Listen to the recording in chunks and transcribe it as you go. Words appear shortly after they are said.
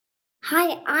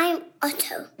Hi, I'm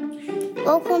Otto.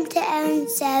 Welcome to Aaron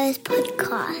Sarah's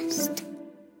podcast.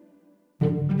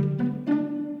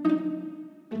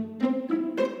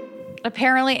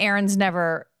 Apparently, Aaron's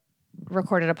never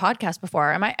recorded a podcast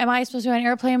before. Am I supposed to be on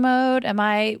airplane mode?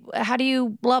 How do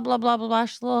you blah, blah, blah, blah, blah?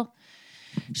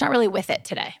 She's not really with it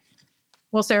today.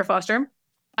 Well, Sarah Foster.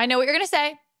 I know what you're going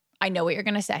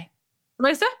to say.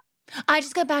 Lisa? I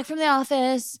just got back from the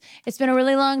office. It's been a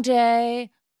really long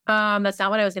day. That's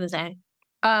not what I was going to say.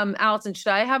 Allison,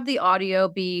 should I have the audio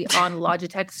be on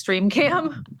Logitech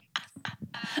StreamCam?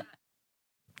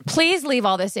 Please leave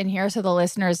all this in here so the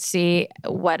listeners see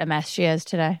what a mess she is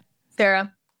today.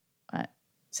 Sarah. What?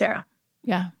 Sarah.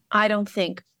 Yeah. I don't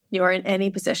think you're in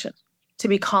any position to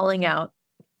be calling out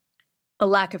a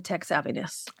lack of tech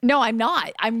savviness. No, I'm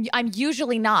not. I'm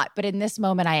usually not, but in this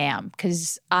moment I am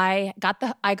because I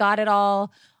got it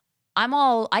all.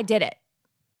 I did it.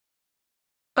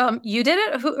 You did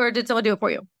it, or did someone do it for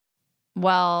you?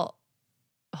 Well,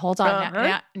 hold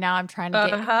on. Now I'm trying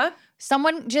to get.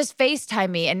 Someone just FaceTime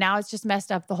me, and now it's just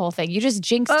messed up the whole thing. You just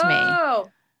jinxed me. Oh,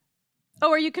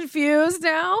 are you confused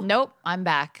now? Nope, I'm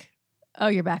back. Oh,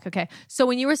 you're back. Okay. So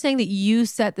when you were saying that you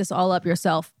set this all up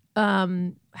yourself,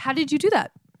 how did you do that?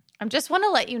 I just want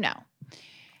to let you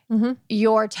know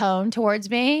your tone towards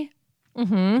me,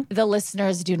 the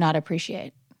listeners do not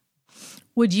appreciate.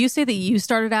 Would you say that you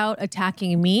started out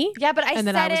attacking me? Yeah, but and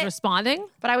then I was responding?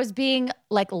 But I was being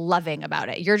like loving about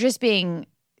it. You're just being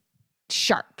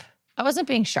sharp. I wasn't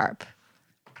being sharp.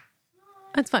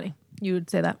 That's funny. You would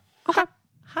say that. Okay.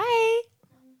 Hi.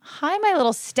 Hi, my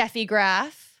little Steffi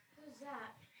Graf.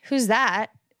 Who's that?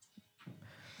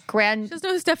 She doesn't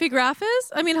know who Steffi Graf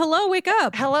is? I mean, hello, wake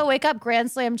up. Hello, wake up.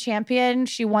 Grand Slam champion.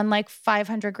 She won like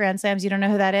 500 Grand Slams. You don't know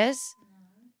who that is?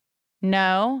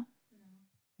 No?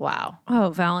 Wow.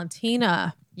 Oh,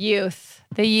 Valentina. Youth.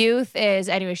 The youth is,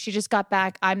 anyway, she just got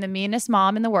back. I'm the meanest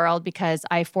mom in the world because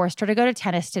I forced her to go to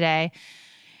tennis today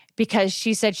because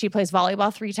she said she plays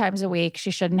volleyball 3 times a week. She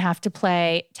shouldn't have to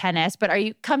play tennis. But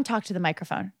come talk to the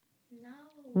microphone. No.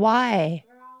 Why?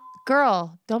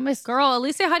 Girl, don't miss. Girl, at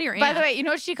least say hi to your aunt. By the way, you know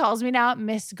what she calls me now?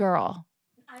 Miss Girl.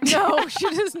 No, she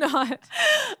does not.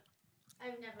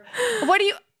 I've never. What do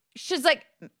you? She's like,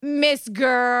 Miss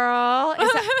Girl.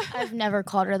 I've never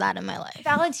called her that in my life.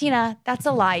 Valentina, that's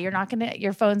a lie.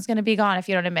 Your phone's gonna be gone if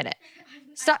you don't admit it.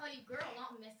 Stop. I call you girl,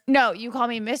 not Miss. No, you call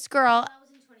me Miss Girl. That was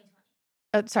in 2020.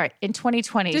 Oh, sorry, in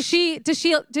 2020. Does she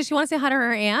want to say hi to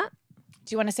her aunt?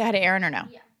 Do you want to say hi to Aaron or no?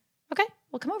 Yeah. Okay,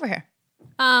 well, come over here.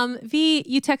 V,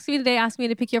 you texted me today, asked me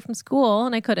to pick you up from school,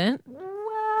 and I couldn't.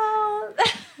 Well,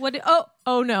 What?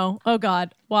 Oh no. Oh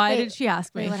God. Why did she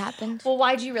ask me? Wait, what happened? well,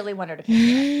 why'd you really want her to pick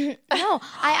me up?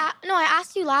 I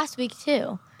asked you last week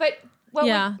too. But what,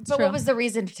 Yeah, was, it's but true. what was the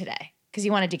reason for today? Because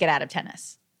you wanted to get out of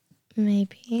tennis.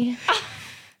 Maybe.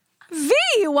 V,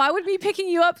 why would me picking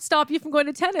you up stop you from going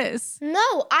to tennis?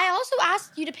 No, I also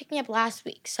asked you to pick me up last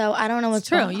week, so I don't know what's It's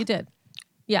true. going on. You did.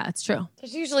 Yeah, it's true.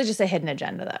 There's usually just a hidden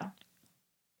agenda, though.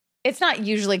 It's not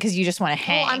usually because you just want to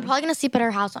hang. Well, I'm probably gonna sleep at her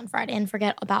house on Friday and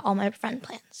forget about all my friend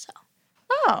plans. So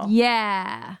Oh,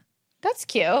 Yeah. that's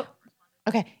cute.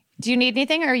 Okay, do you need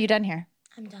anything or are you done here?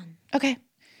 I'm done. Okay,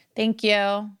 thank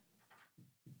you.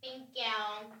 Thank you.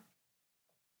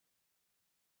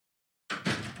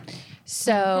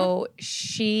 So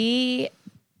she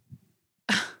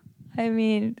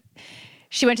went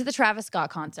to the Travis Scott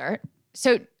concert.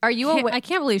 So are you aware? I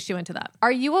can't believe she went to that.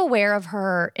 Are you aware of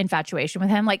her infatuation with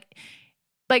him? Like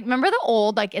remember the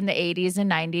old, like in the 80s and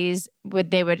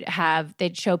 90s,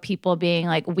 they'd show people being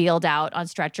like wheeled out on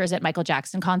stretchers at Michael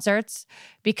Jackson concerts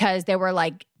because they were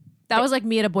like, That was like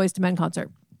me at a Boyz II Men concert.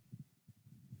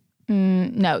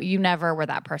 no, you never were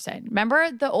that person.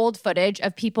 Remember the old footage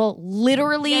of people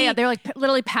literally Yeah, they're like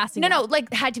literally passing. No, out.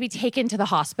 like had to be taken to the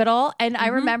hospital. And I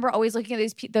remember always looking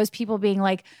at those people being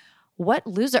like, what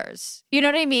losers? You know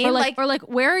what I mean? Or like,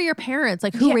 where are your parents?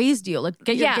 Like, who Yeah. raised you? Like,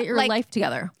 get your like- life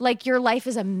together. Like your life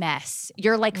is a mess.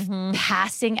 You're like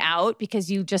passing out because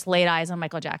you just laid eyes on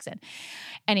Michael Jackson.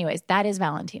 Anyways, that is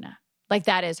Valentina. Like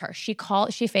that is her. She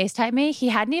FaceTimed me. He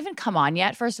hadn't even come on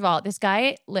yet. First of all, this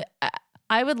guy,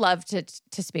 I would love to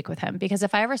speak with him because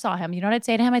if I ever saw him, you know what I'd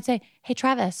say to him? I'd say, hey,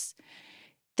 Travis,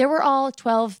 there were all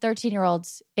 12,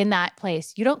 13-year-olds in that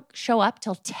place. You don't show up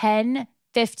till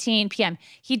 10:15 p.m.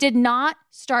 He did not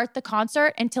start the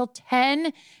concert until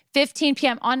 10:15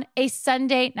 p.m. on a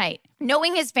Sunday night.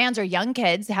 Knowing his fans are young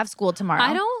kids, have school tomorrow.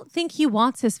 I don't think he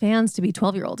wants his fans to be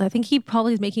 12-year-olds. I think he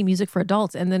probably is making music for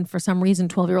adults, and then for some reason,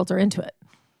 12-year-olds are into it.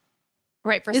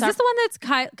 Right. Is this the one that's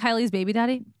Kylie's baby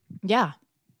daddy? Yeah.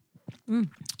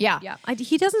 Yeah. Yeah.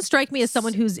 He doesn't strike me as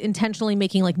someone who's intentionally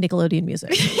making like Nickelodeon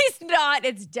music. He's not.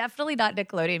 It's definitely not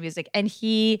Nickelodeon music. And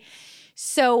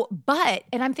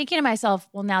and I'm thinking to myself,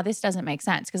 well, now this doesn't make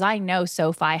sense because I know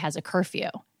SoFi has a curfew,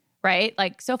 right?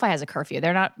 Like SoFi has a curfew.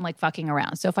 They're not like fucking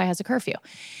around. SoFi has a curfew.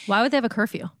 Why would they have a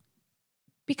curfew?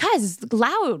 Because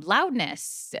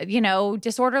loudness,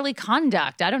 disorderly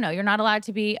conduct. I don't know. You're not allowed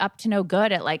to be up to no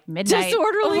good at like midnight.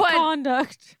 Disorderly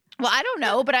conduct. Well, I don't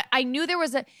know, but I knew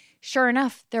sure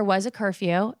enough, there was a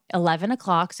curfew, 11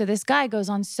 o'clock. So this guy goes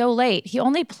on so late. He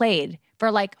only played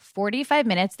for like 45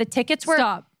 minutes. The tickets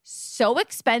were so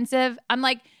expensive. I'm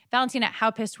like, Valentina, how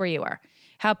pissed were you?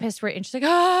 How pissed were you? And she's like,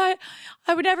 I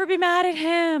would never be mad at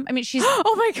him. I mean, she's,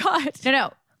 oh my God.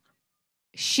 No.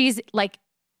 She's like,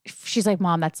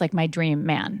 Mom, that's like my dream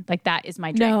man. Like that is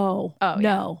my dream. No. Oh,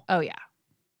 no. Yeah. Oh, yeah.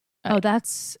 Oh,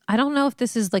 I don't know if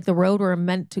this is like the road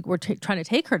we're trying to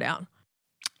take her down.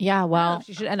 Yeah, well.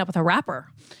 She should end up with a rapper.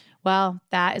 Well,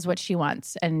 that is what she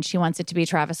wants. And she wants it to be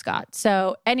Travis Scott.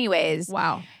 So anyways.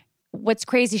 Wow. What's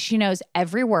crazy, she knows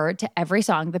every word to every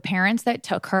song. The parents that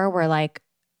took her were like,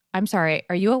 I'm sorry,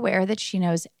 are you aware that she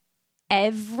knows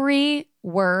every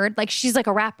word? Like she's like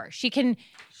a rapper. She's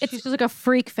just like a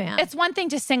freak fan. It's one thing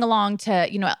to sing along to,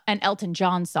 an Elton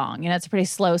John song. It's a pretty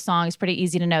slow song. It's pretty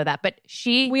easy to know that. But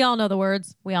we all know the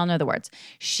words. We all know the words.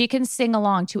 She can sing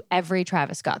along to every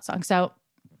Travis Scott song. So,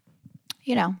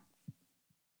 yeah.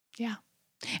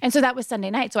 And so that was Sunday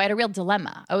night. So I had a real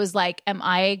dilemma. I was like, am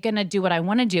I going to do what I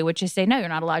want to do, which is say, no, you're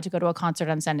not allowed to go to a concert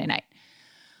on Sunday night.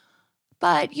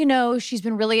 But, she's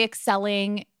been really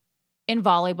excelling in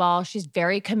volleyball. She's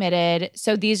very committed.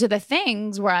 So these are the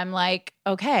things where I'm like,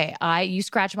 okay, you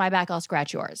scratch my back, I'll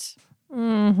scratch yours.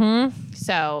 Mm-hmm.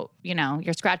 So,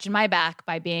 you're scratching my back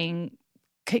by being,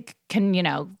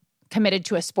 committed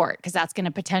to a sport because that's going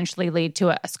to potentially lead to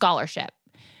a scholarship,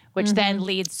 which then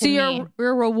leads to me. So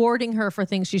you're rewarding her for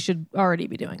things she should already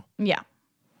be doing. Yeah.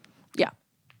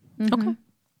 Mm-hmm.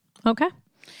 Okay.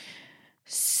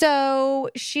 So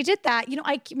she did that.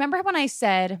 I remember when I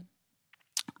said,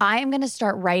 I am going to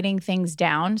start writing things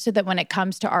down so that when it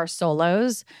comes to our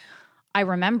solos, I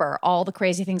remember all the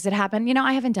crazy things that happened.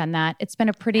 I haven't done that. It's been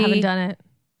haven't done it.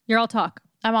 You're all talk.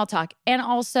 I'm all talk. And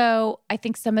also, I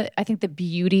think the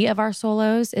beauty of our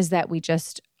solos is that we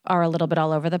just are a little bit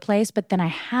all over the place. But then I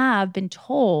have been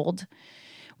told,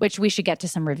 which we should get to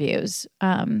some reviews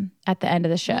at the end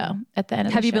of the show.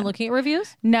 Have you been looking at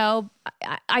reviews? No,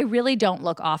 I really don't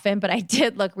look often, but I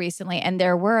did look recently. And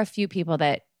there were a few people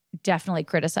that definitely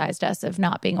criticized us of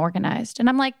not being organized. And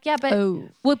I'm like, yeah, but... Oh.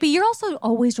 Well, but you're also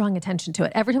always drawing attention to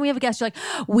it. Every time we have a guest, you're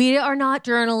like, we are not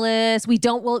journalists.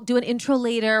 We'll do an intro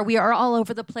later. We are all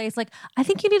over the place. Like, I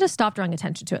think you need to stop drawing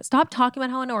attention to it. Stop talking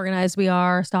about how unorganized we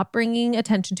are. Stop bringing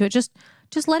attention to it.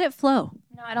 Just let it flow.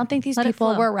 No, I don't think these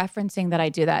people were referencing that I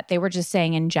do that. They were just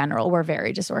saying in general, we're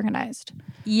very disorganized.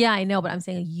 Yeah, I know, but I'm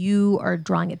saying you are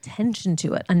drawing attention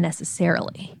to it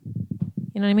unnecessarily.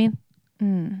 You know what I mean?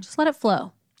 Just let it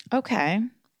flow. Okay.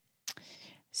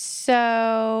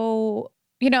 So,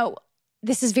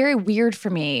 this is very weird for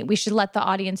me. We should let the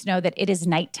audience know that it is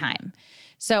nighttime.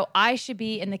 So I should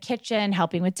be in the kitchen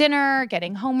helping with dinner,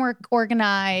 getting homework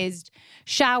organized,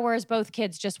 showers. Both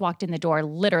kids just walked in the door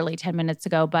literally 10 minutes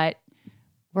ago, but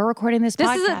we're recording this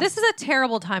podcast. This is a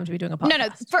terrible time to be doing a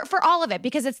podcast. No, for all of it,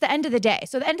 because it's the end of the day.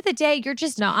 So the end of the day, you're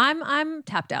just... No, I'm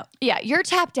tapped out. Yeah, you're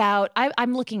tapped out.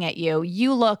 I'm looking at you.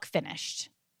 You look finished.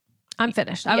 I'm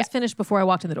finished. I was finished before I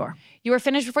walked in the door. You were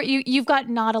finished before you've got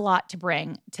not a lot to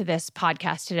bring to this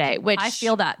podcast today, which I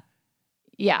feel that.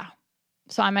 Yeah.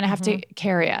 So I'm going to have to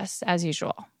carry us as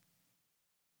usual.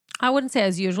 I wouldn't say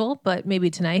as usual, but maybe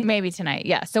tonight.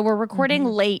 Yeah. So we're recording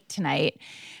late tonight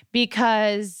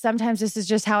because sometimes this is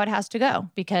just how it has to go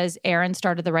because Aaron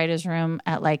started the writer's room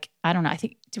at I don't know. I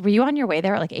think, were you on your way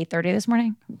there at 8:30 this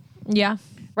morning? Yeah.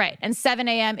 Right. And 7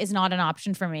 a.m. is not an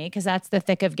option for me because that's the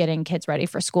thick of getting kids ready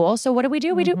for school. So what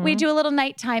do? We do a little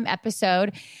nighttime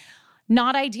episode.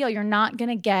 Not ideal. You're not going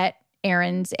to get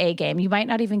Erin's A game. You might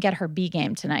not even get her B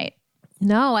game tonight.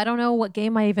 No, I don't know what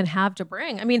game I even have to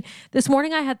bring. I mean, this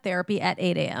morning I had therapy at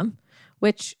 8 a.m.,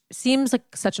 which seems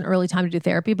like such an early time to do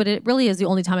therapy, but it really is the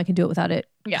only time I can do it without it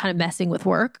kind of messing with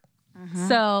work.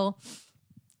 So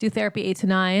do therapy 8 to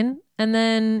 9. And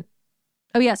then,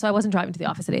 so I wasn't driving to the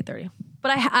office at 8:30.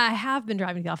 But I have been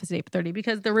driving to the office at 8:30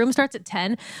 because the room starts at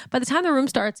 10. By the time the room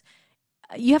starts,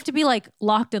 you have to be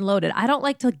locked and loaded. I don't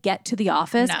like to get to the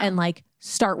office and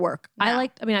start work. No.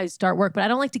 I start work, but I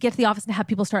don't like to get to the office and have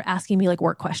people start asking me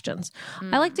work questions.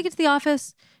 I like to get to the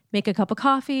office, make a cup of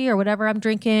coffee or whatever I'm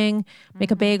drinking, make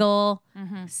a bagel,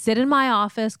 sit in my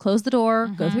office, close the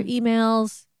door, go through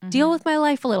emails, deal with my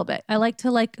life a little bit. I like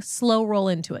to slow roll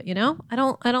into it, I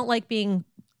don't like being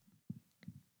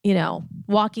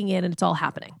walking in and it's all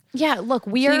happening. Yeah, look,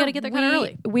 you got to get there kind of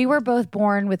early. We were both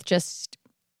born with just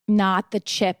not the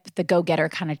chip, the go-getter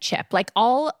kind of chip. Like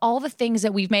all the things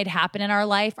that we've made happen in our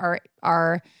life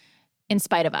are in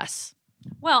spite of us.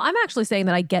 Well, I'm actually saying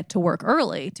that I get to work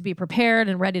early to be prepared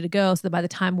and ready to go so that by the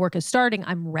time work is starting,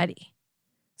 I'm ready.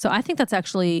 So I think that's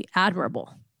actually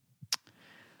admirable.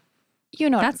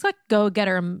 That's like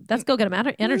go-getter. That's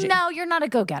go-getter energy. No, you're not a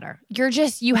go-getter.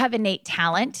 You have innate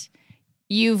talent.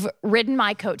 You've ridden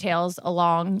my coattails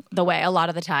along the way a lot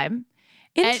of the time.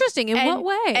 Interesting. In what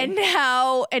way?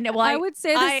 I would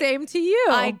say the same to you.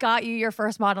 I got you your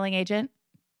first modeling agent.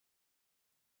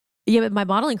 Yeah, but my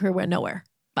modeling career went nowhere.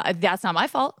 But that's not my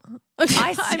fault.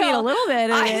 I mean, a little bit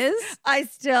it is. I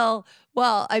still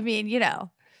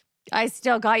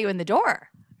got you in the door.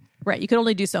 Right. You can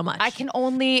only do so much. I can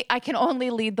only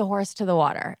lead the horse to the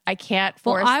water. I can't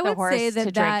force the horse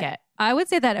to drink it. I would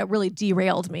say that it really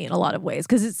derailed me in a lot of ways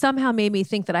because it somehow made me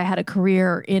think that I had a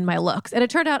career in my looks. And it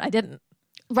turned out I didn't.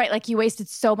 Right. Like you wasted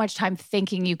so much time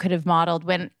thinking you could have modeled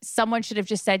when someone should have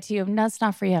just said to you, no, it's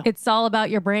not for you. It's all about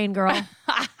your brain, girl.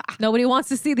 Nobody wants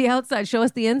to see the outside. Show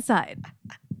us the inside.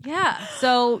 Yeah.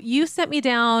 So you sent me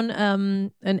down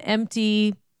an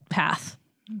empty path.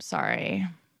 I'm sorry.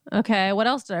 Okay. What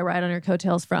else did I ride on your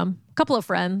coattails from? A couple of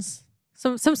friends.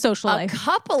 Some social life. A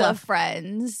couple stuff. of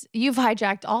friends. You've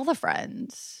hijacked all the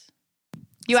friends.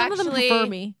 Some of them prefer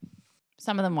me.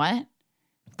 Some of them what?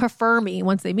 Prefer me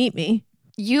once they meet me.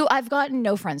 I've gotten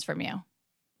no friends from you.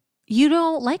 You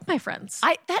don't like my friends.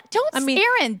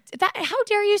 Erin, how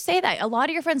dare you say that? A lot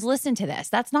of your friends listen to this.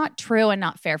 That's not true and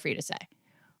not fair for you to say.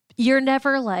 You're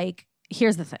never like,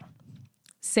 here's the thing.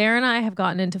 Sarah and I have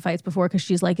gotten into fights before because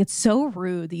she's like, it's so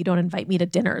rude that you don't invite me to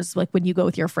dinners like when you go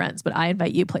with your friends, but I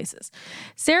invite you places.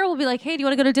 Sarah will be like, hey, do you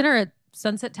want to go to dinner at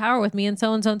Sunset Tower with me and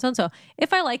so and so and so and so?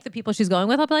 If I like the people she's going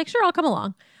with, I'll be like, sure, I'll come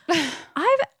along.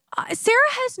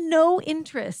 Sarah has no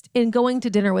interest in going to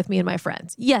dinner with me and my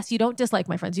friends. Yes, you don't dislike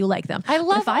my friends. You like them. I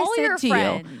love all your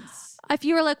friends. If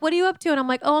you were like, what are you up to? And I'm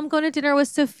like, oh, I'm going to dinner with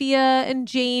Sophia and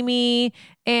Jamie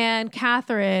and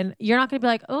Catherine. You're not going to be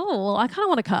like, oh, well, I kind of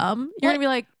want to come. You're going to be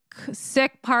like,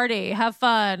 sick party. Have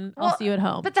fun. I'll see you at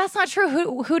home. But that's not true.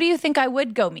 Who do you think I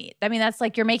would go meet? I mean, that's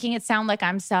like, you're making it sound like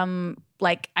I'm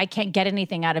I can't get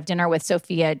anything out of dinner with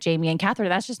Sophia, Jamie, and Catherine.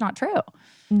 That's just not true.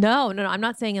 No. I'm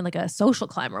not saying in like a social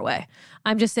climber way.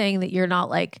 I'm just saying that you're not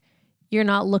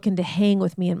looking to hang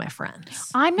with me and my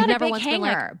friends. I'm not a big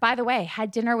hanger. By the way,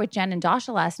 had dinner with Jen and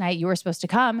Dasha last night. You were supposed to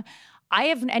come.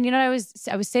 I was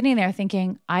sitting there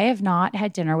thinking, I have not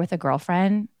had dinner with a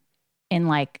girlfriend in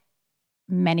like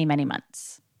many, many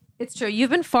months. It's true. You've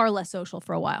been far less social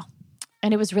for a while.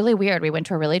 And it was really weird. We went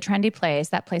to a really trendy place,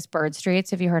 that place Bird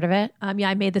Streets. Have you heard of it? Yeah,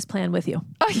 I made this plan with you.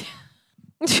 Oh,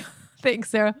 yeah.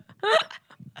 Thanks, Sarah.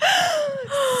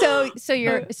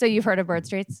 So you've heard of Bird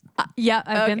Streets? Yeah,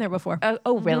 I've been there before.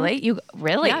 Oh, really? Mm-hmm. You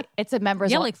really? Yeah. It's a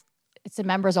members. It's a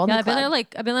members only. Yeah, I've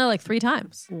been there like 3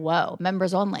 times. Whoa,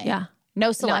 members only. Yeah, no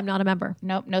celeb. No, I'm not a member.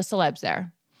 Nope, no celebs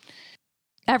there.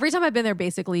 Every time I've been there,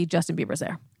 basically Justin Bieber's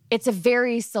there. It's a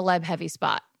very celeb heavy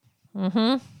spot.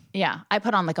 Mm-hmm. Yeah, I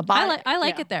put on like a body. I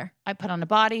like it there. I put on a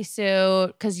bodysuit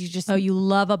because you just. Oh, you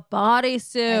love a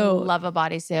bodysuit. I love a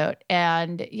bodysuit,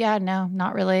 and yeah, no,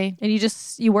 not really. And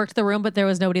you worked the room, but there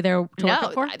was nobody there to work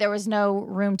it for. There was no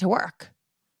room to work.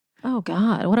 Oh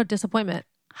God, what a disappointment!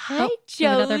 Hi, Josie.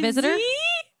 Another visitor. You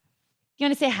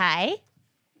want to say hi?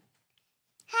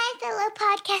 Hi, fellow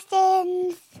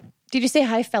podcasters. Did you say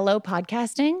hi, fellow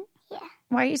podcasting? Yeah.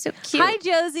 Why are you so cute? Hi,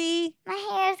 Josie. My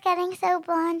hair is getting so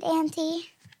blonde, Auntie.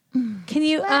 Can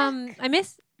you, oh my God,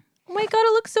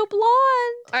 it looks so blonde.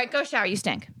 All right, go shower. You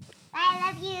stink.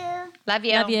 I love you. Love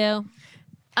you. Love you.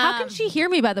 How can she hear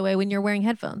me, by the way, when you're wearing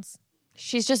headphones?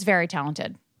 She's just very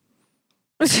talented.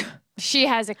 She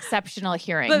has exceptional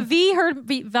hearing. But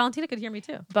Valentina could hear me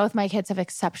too. Both my kids have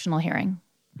exceptional hearing.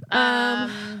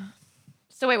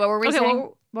 So wait, what were we saying?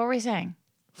 What were we saying?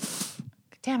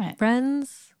 Damn it.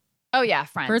 Friends. Oh yeah,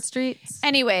 Friends. Bird Streets.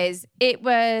 Anyways,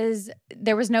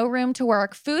 there was no room to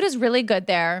work. Food is really good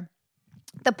there.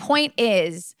 The point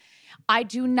is, I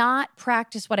do not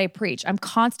practice what I preach. I'm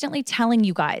constantly telling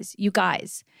you guys,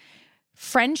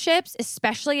 friendships,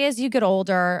 especially as you get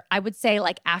older, I would say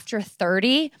like after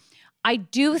 30, I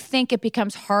do think it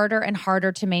becomes harder and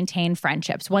harder to maintain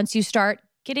friendships. Once you start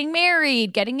getting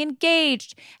married, getting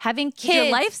engaged, having kids.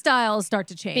 Your lifestyles start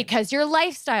to change. Because your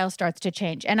lifestyle starts to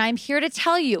change. And I'm here to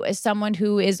tell you, as someone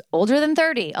who is older than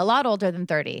 30, a lot older than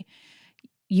 30,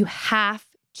 you have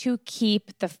to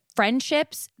keep the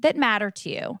friendships that matter to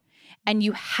you. And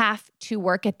you have to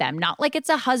work at them. Not like it's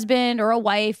a husband or a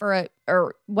wife or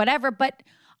whatever, but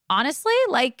honestly,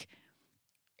 like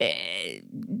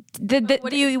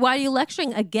why are you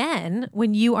lecturing again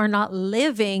when you are not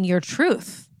living your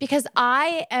truth? Because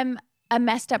I am a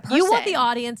messed up person. You want the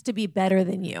audience to be better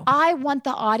than you. I want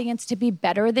the audience to be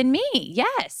better than me.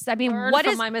 Yes. I mean, Learn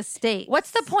from my mistakes?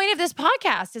 What's the point of this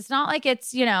podcast? It's not like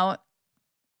it's,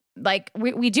 like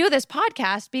we do this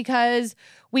podcast because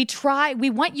we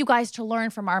want you guys to learn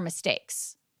from our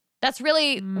mistakes. That's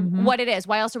really what it is.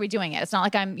 Why else are we doing it? It's not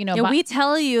like I'm, we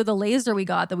tell you the laser we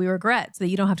got that we regret so that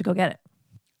you don't have to go get it.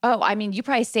 Oh, I mean, you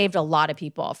probably saved a lot of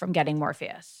people from getting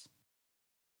Morpheus.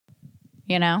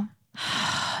 Yeah,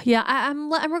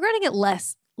 I'm regretting it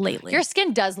less lately. Your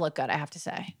skin does look good, I have to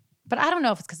say. But I don't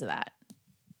know if it's because of that.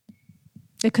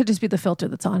 It could just be the filter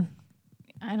that's on.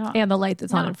 I don't. And the light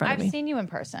that's on in front of me. I've seen you in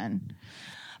person.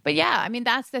 But yeah, I mean,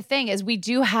 that's the thing is we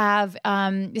do have,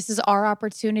 this is our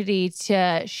opportunity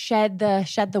to shed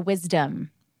the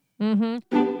wisdom.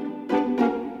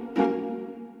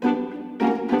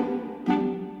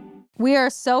 We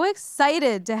are so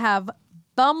excited to have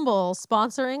Bumble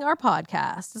sponsoring our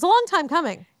podcast. It's a long time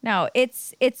coming. No,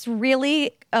 it's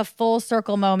really a full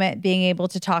circle moment being able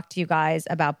to talk to you guys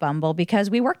about Bumble because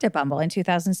we worked at Bumble in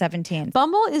 2017.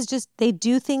 Bumble is just, they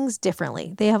do things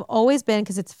differently. They have always been,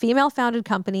 because it's a female-founded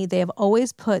company, they have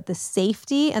always put the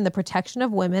safety and the protection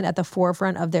of women at the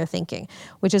forefront of their thinking,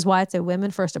 which is why it's a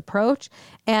women-first approach.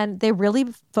 And they really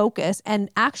focus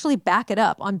and actually back it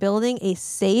up on building a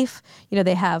safe,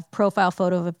 they have profile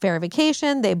photo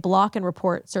verification, they block and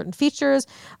report certain features.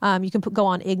 You can go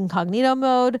on incognito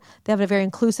mode. They have a very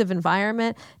inclusive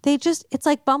environment. It's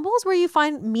like Bumble is where you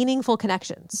find meaningful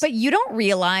connections. But you don't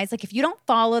realize, like if you don't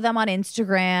follow them on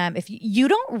Instagram, if you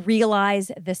don't realize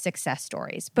the success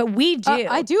stories, but we do.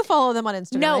 I do follow them on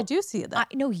Instagram. No, I do see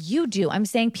that. No, you do. I'm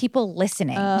saying people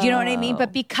listening. You know what I mean?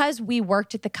 But because we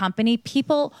worked at the company,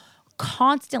 people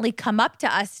constantly come up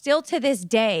to us still to this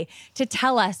day to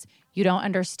tell us, you don't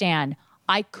understand.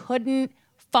 I couldn't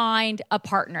find a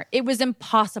partner. It was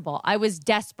impossible. I was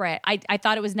desperate. I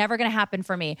thought it was never going to happen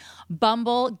for me.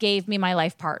 Bumble gave me my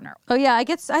life partner. Oh yeah,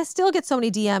 I still get so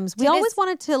many DMs. We always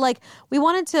wanted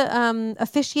to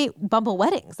officiate Bumble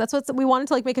weddings. That's what we wanted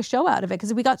to make a show out of it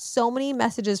because we got so many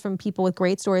messages from people with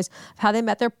great stories of how they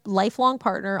met their lifelong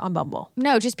partner on Bumble.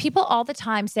 No, just people all the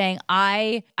time saying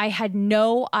I had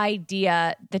no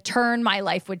idea the turn my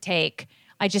life would take.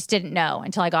 I just didn't know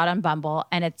until I got on Bumble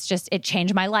and it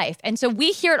changed my life. And so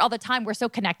we hear it all the time. We're so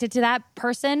connected to that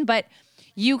person, but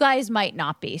you guys might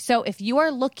not be. So if you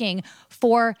are looking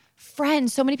for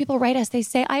friends, so many people write us, they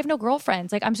say, I have no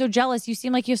girlfriends. Like, I'm so jealous. You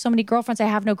seem like you have so many girlfriends. I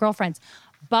have no girlfriends.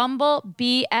 Bumble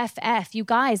BFF. You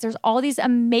guys, there's all these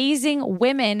amazing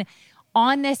women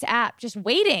on this app just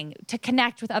waiting to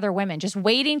connect with other women, just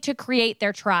waiting to create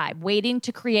their tribe, waiting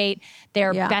to create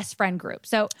their best friend group.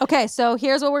 So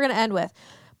here's what we're going to end with.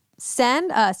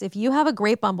 Send us, if you have a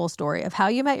great Bumble story of how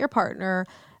you met your partner,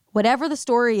 whatever the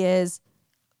story is,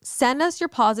 send us your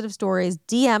positive stories,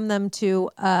 DM them to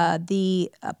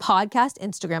the podcast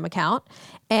Instagram account,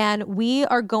 and we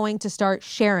are going to start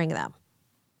sharing them.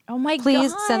 Oh my God.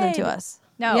 Please send them to us.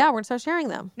 No. Yeah, we're going to start sharing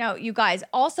them. No, you guys.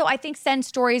 Also, I think send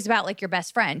stories about your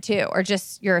best friend too, or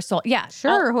just your soul. Yeah.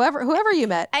 Sure. Whoever you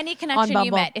met. Any connection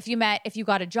you met. If you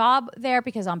got a job there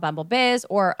because on Bumble Biz,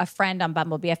 or a friend on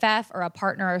Bumble BFF, or a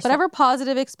partner. Or whatever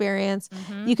positive experience.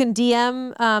 Mm-hmm. You can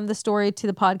DM the story to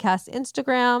the podcast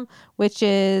Instagram, which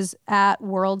is at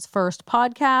World's First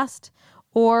Podcast,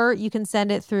 or you can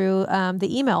send it through the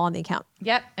email on the account.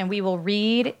 Yep. And we will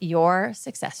read your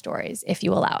success stories if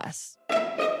you allow us.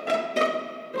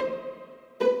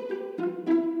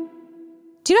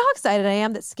 Do you know how excited I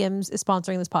am that Skims is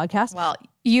sponsoring this podcast? Well,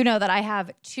 you know that I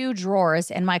have 2 drawers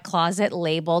in my closet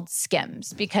labeled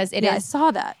Skims because it is. I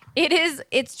saw that.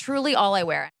 It's truly all I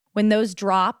wear. When those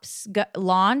drops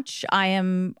launch, I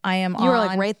am on. You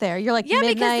were right there. You're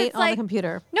midnight on the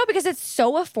computer. No, because it's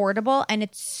so affordable and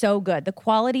it's so good. The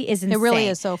quality is insane. It really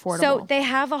is so affordable. So they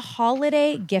have a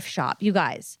holiday gift shop. You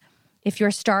guys, if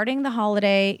you're starting the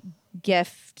holiday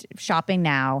gift shopping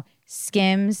now,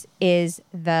 Skims is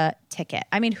the ticket.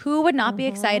 I mean, who would not be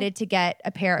excited to get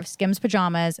a pair of Skims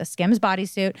pajamas, a Skims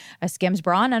bodysuit, a Skims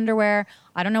bra and underwear?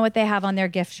 I don't know what they have on their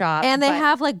gift shop. And they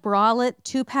have bralette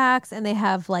 2-packs, and they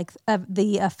have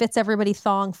the Fits Everybody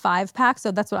thong 5-pack. So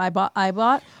that's what I bought.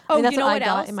 Oh, that's you know what what I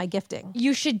got else? in my gifting.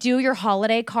 You should do your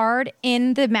holiday card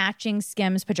in the matching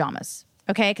Skims pajamas.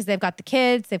 Okay? Because they've got the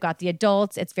kids, they've got the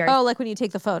adults. It's very... Oh, like when you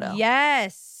take the photo.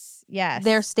 Yes. Yes.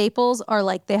 Their staples are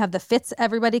like they have the Fits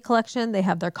Everybody collection, they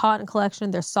have their cotton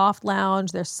collection, their soft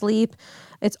lounge, their sleep.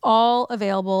 It's all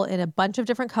available in a bunch of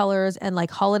different colors and like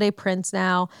holiday prints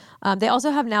now. They also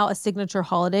have now a signature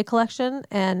holiday collection,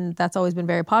 and that's always been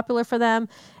very popular for them.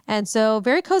 And so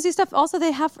very cozy stuff. Also,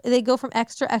 they go from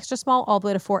extra small all the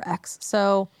way to 4X.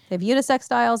 So they have unisex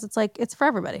styles. It's like it's for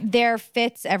everybody. Their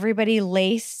Fits Everybody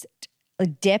laced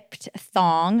dipped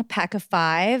thong pack of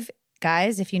 5.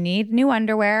 Guys, if you need new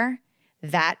underwear,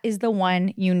 that is the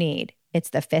one you need. It's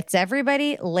the Fits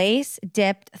Everybody lace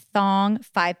dipped thong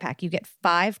 5-pack. You get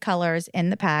 5 colors in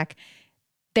the pack.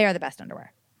 They are the best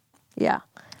underwear. Yeah.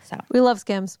 So we love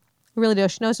Skims. We really do.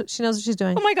 She knows what she's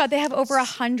doing. Oh my God, they have over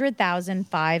 100,000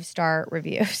 5-star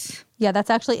reviews. Yeah, that's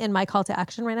actually in my call to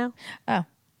action right now. Oh.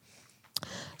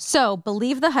 So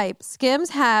believe the hype.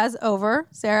 Skims has over,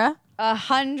 Sarah?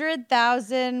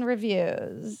 100,000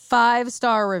 reviews.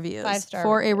 5-star reviews. 5-star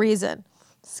for reviews. a reason.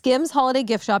 Skims holiday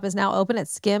gift shop is now open at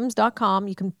skims.com.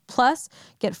 You can plus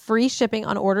get free shipping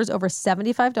on orders over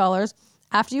 $75.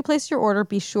 After you place your order,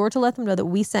 be sure to let them know that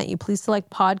we sent you. Please select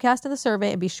podcast in the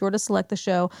survey and be sure to select the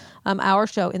show, our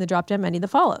show, in the drop-down menu that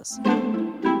follows.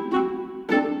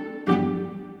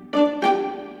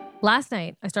 Last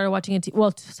night, I started watching two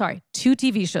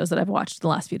TV shows that I've watched the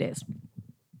last few days.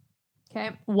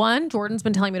 Okay. One, Jordan's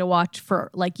been telling me to watch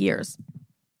for like years.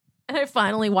 And I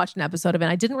finally watched an episode of it.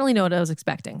 I didn't really know what I was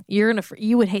expecting.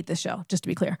 You would hate this show, just to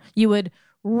be clear. You would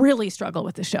really struggle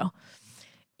with this show.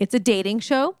 It's a dating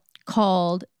show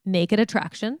called Naked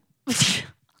Attraction.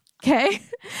 Okay.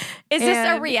 Is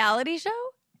this a reality show?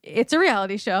 It's a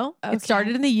reality show. Okay. It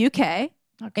started in the UK.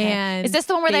 Okay. And is this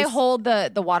the one where they hold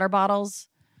the water bottles?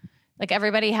 Like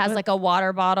everybody has like a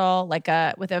water bottle,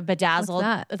 with a bedazzled, What's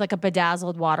that? it's like a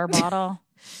bedazzled water bottle.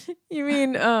 You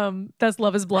mean that's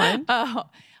Love is Blind? Oh,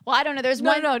 well, I don't know. There's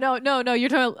one. No. You're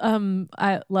talking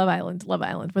Love Island,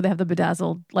 where they have the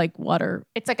bedazzled like water.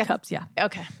 It's like a cups. Yeah.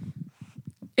 Okay.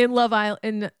 In Love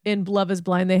Island, in Love is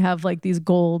Blind, they have like these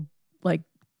gold like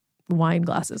wine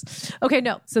glasses. Okay,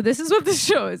 no. So this is what the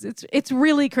show is. It's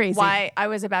really crazy. Why I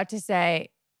was about to say,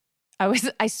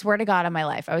 I swear to God on my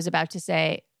life, I was about to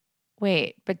say,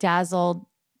 wait, bedazzled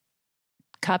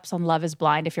cups on Love is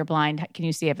Blind. If you're blind, can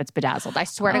you see if it's bedazzled? I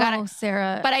swear to God.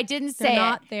 Sarah. But I didn't say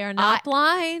They're not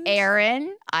blind.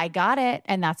 Aaron, I got it.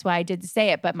 And that's why I didn't say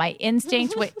it. But my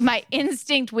instinct,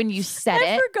 when you said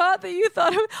I forgot that you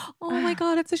thought, oh my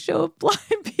God, it's a show of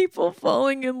blind people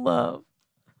falling in love.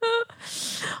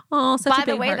 Oh, such By a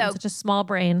the big way, heart and though, such a small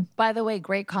brain. By the way,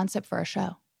 great concept for a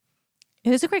show.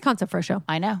 It is a great concept for a show.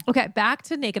 I know. Okay, back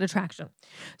to Naked Attraction.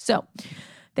 So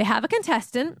they have a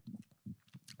contestant.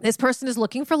 This person is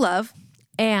looking for love,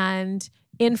 and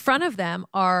in front of them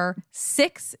are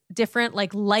 6 different,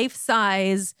 like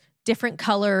life-size, different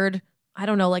colored, I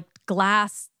don't know, like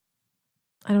glass,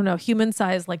 I don't know,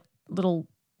 human-sized, like little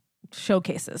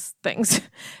showcases things.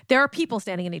 There are people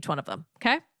standing in each one of them,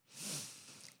 okay?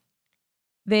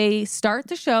 They start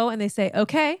the show and they say,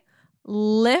 okay,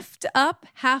 lift up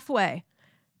halfway.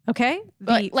 Okay?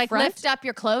 Lift up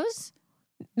your clothes?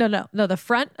 No. The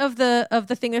front of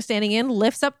the thing they're standing in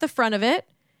lifts up the front of it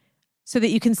so that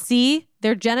you can see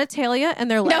their genitalia and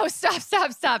their legs. No,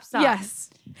 stop. Yes.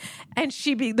 And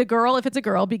the girl, if it's a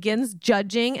girl, begins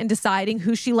judging and deciding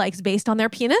who she likes based on their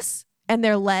penis and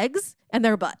their legs and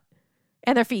their butt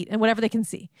and their feet and whatever they can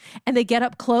see. And they get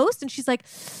up close and she's like,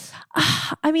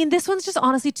 I mean, this one's just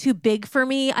honestly too big for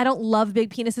me. I don't love big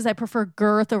penises. I prefer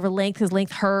girth over length because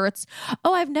length hurts.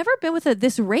 Oh, I've never been with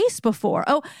this race before.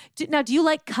 Oh, now do you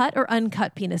like cut or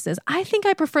uncut penises? I think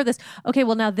I prefer this. Okay,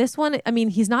 well now this one, I mean,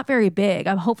 he's not very big.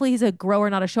 Hopefully he's a grower,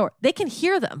 not a shower. They can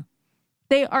hear them.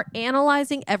 They are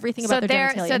analyzing everything about their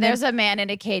genitalia. So there's a man in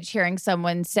a cage hearing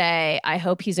someone say, I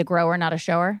hope he's a grower, not a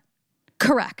shower?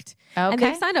 Correct. Okay. And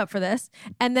they've signed up for this.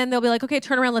 And then they'll be like, okay,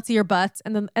 turn around, let's see your butts.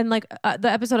 And then, the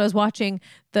episode I was watching,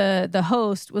 the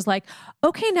host was like,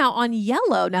 okay, now on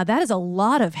yellow, now that is a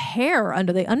lot of hair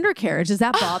under the undercarriage. Does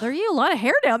that bother you? A lot of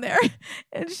hair down there.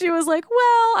 And she was like,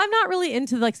 well, I'm not really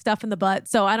into like stuff in the butt,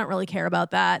 so I don't really care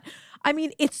about that. I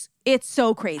mean, it's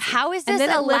so crazy. How is this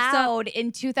allowed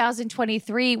in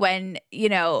 2023 when,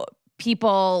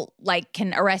 people like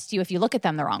can arrest you if you look at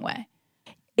them the wrong way?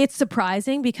 It's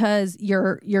surprising because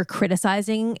you're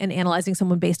criticizing and analyzing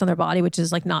someone based on their body, which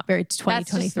is like not very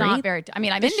 2023. That's just not very. I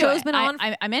mean, I'm into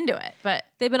it. I'm into it, but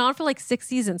they've been on for like 6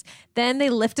 seasons. Then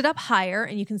they lift it up higher,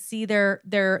 and you can see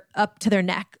they're up to their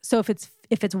neck. So if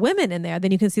it's women in there,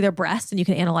 then you can see their breasts and you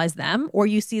can analyze them, or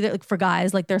you see that like for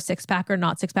guys like their 6-pack or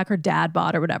not 6-pack or dad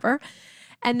bod or whatever.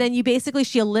 And then you basically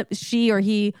she or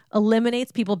he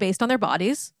eliminates people based on their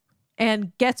bodies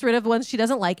and gets rid of the ones she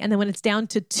doesn't like. And then when it's down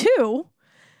to 2.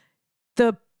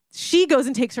 she goes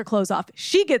and takes her clothes off.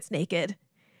 She gets naked.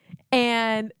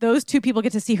 And those two people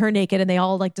get to see her naked and they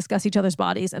all like discuss each other's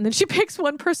bodies. And then she picks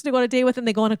one person to go on a date with and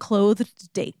they go on a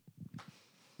clothed date.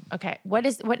 Okay. What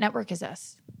network is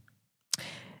this?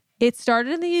 It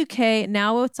started in the UK.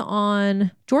 Now it's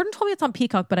on, Jordan told me it's on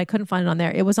Peacock, but I couldn't find it on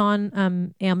there. It was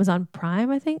on Amazon Prime,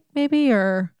 I think, maybe,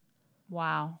 or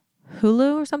wow,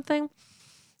 Hulu or something.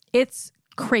 It's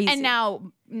crazy. And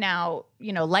now,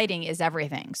 lighting is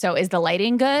everything. So is the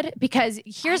lighting good? Because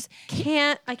here's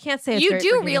I can't say it's you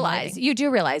do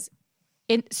realize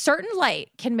in certain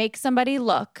light can make somebody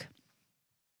look.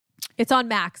 It's on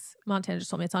Max. Montana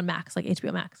just told me it's on Max, like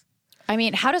HBO Max. I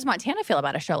mean, how does Montana feel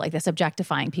about a show like this,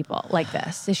 objectifying people like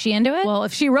this? Is she into it? Well,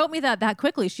 if she wrote me that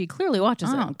quickly, she clearly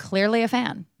watches it. Clearly a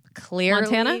fan.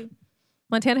 Clearly.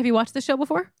 Montana, have you watched this show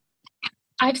before?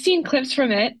 I've seen clips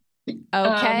from it.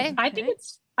 Okay. I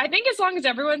think as long as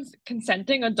everyone's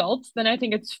consenting adults, then I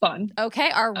think it's fun.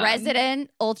 Okay. Our resident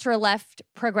ultra left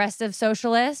progressive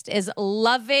socialist is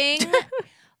loving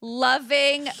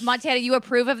Montana. You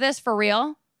approve of this for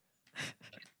real?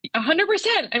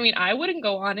 100%. I mean, I wouldn't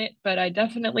go on it, but I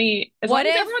definitely, as long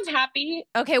as everyone's happy.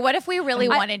 Okay. What if we really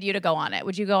wanted you to go on it?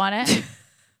 Would you go on it?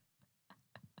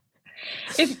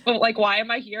 Why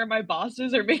am I here? My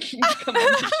bosses are making me come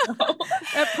on the show.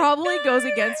 That probably goes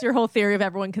against your whole theory of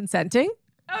everyone consenting.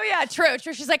 Oh, yeah, true.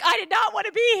 She's like, I did not want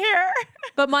to be here.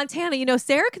 But Montana,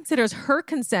 Sarah considers her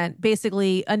consent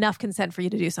basically enough consent for you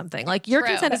to do something. Like your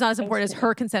consent is not as important as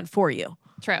her consent for you.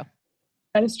 True.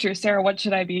 That is true. Sarah, what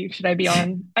should I be? Should I be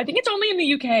on? I think it's only in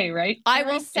the UK, right? I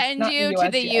will send you to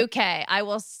the UK. I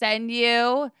will send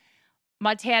you,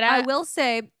 Montana. I will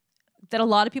say that a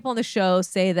lot of people on the show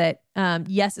say that,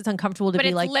 yes, it's uncomfortable to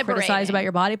be like criticized about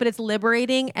your body, but it's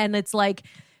liberating. And it's like,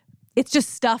 it's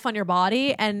just stuff on your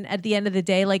body. And at the end of the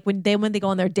day, like when they go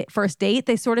on their first date,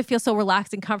 they sort of feel so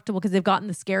relaxed and comfortable because they've gotten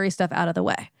the scary stuff out of the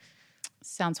way.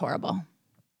 Sounds horrible.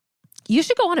 You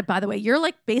should go on it, by the way. You're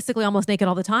like basically almost naked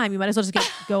all the time. You might as well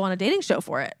just go on a dating show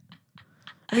for it.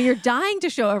 I mean, you're dying to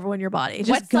show everyone your body.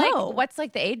 Just go. What's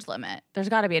like the age limit? There's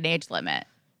got to be an age limit.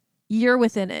 You're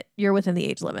within it. You're within the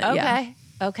age limit. Okay.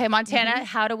 Yeah. Okay, Montana, Mm-hmm.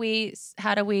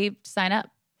 how do we sign up?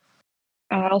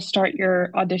 I'll start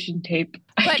your audition tape.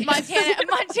 But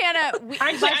Montana,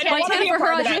 for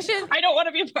her audition, I don't want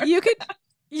to be a part.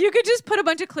 You could just put a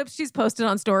bunch of clips she's posted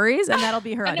on stories, and that'll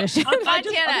be her audition.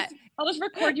 I'll just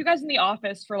record you guys in the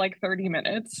office for like 30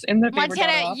 minutes in the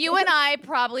Montana, you and I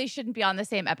probably shouldn't be on the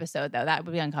same episode, though. That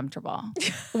would be uncomfortable.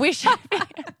 We should be.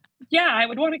 Yeah, I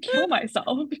would want to kill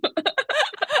myself.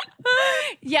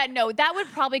 Yeah, no, that would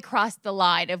probably cross the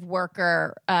line of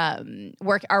our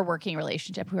working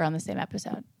relationship. If we were on the same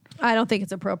episode. I don't think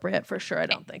it's appropriate for sure. I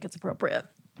don't think it's appropriate.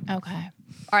 Okay.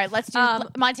 All right, let's do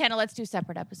Montana. Let's do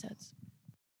separate episodes.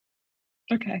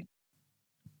 Okay.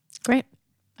 Great.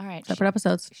 All right. Separate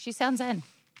episodes. She sounds in.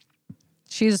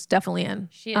 She's definitely in.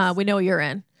 She is. We know you're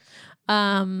in.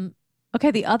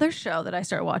 Okay, the other show that I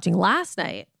started watching last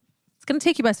night, it's going to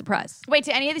take you by surprise. Wait,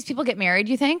 did any of these people get married,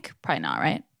 you think? Probably not,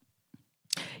 right?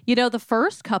 The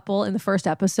first couple in the first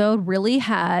episode really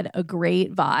had a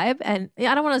great vibe, and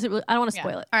I don't want to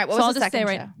spoil it. All right, what was the second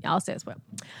show? Yeah, I'll say it's spoil.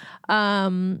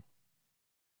 The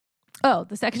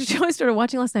second show I started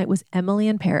watching last night was Emily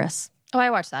in Paris. Oh, I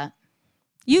watched that.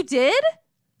 You did?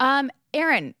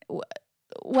 Erin,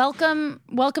 welcome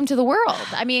to the world.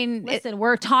 I mean, listen,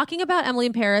 we're talking about Emily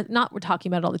in Paris. We're talking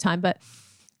about it all the time, but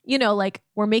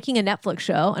we're making a Netflix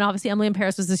show, and obviously Emily in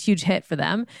Paris was this huge hit for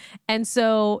them. And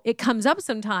so it comes up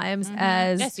sometimes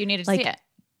as, yes, you needed to see it.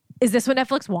 Is this what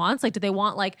Netflix wants? Like, do they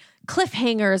want like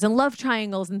cliffhangers and love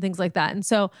triangles and things like that? And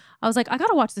so I was like, I got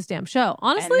to watch this damn show.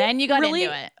 Honestly. And then you got into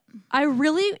it. I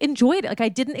really enjoyed it. Like, I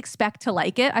didn't expect to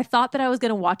like it. I thought that I was going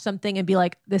to watch something and be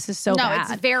like, this is so bad.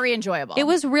 No, it's very enjoyable. It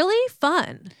was really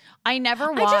fun. I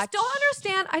never watched. I just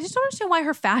don't understand why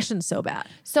her fashion's so bad.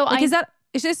 So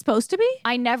is it supposed to be?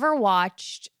 I never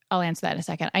watched. I'll answer that in a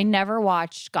second. I never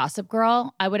watched Gossip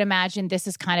Girl. I would imagine this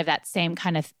is kind of that same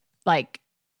kind of like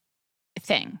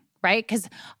thing, right? Because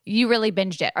you really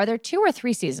binged it. Are there 2 or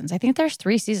 3 seasons? I think there's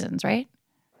 3 seasons, right?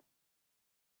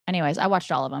 Anyways, I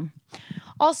watched all of them.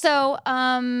 Also,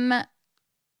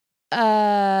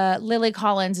 Lily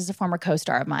Collins is a former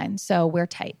co-star of mine, so we're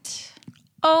tight.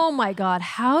 Oh my God.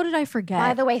 How did I forget?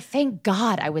 By the way, thank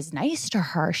God I was nice to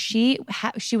her. She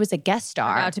was a guest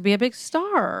star. About to be a big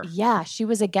star. Yeah, she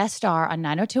was a guest star on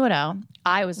 90210.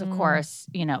 I was, of course,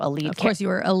 a lead. Of course, you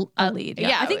were a lead.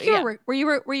 Yeah. I think you were. Were you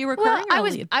recurring? Well, or a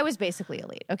lead? I was basically a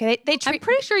lead. Okay, I'm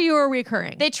pretty sure you were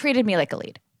recurring. They treated me like a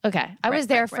lead. Okay, I was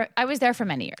there for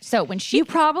many years. So when you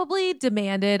probably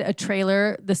demanded a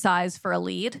trailer the size for a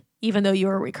lead. even though you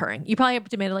were recurring. You probably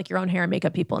demanded like your own hair and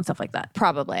makeup people and stuff like that.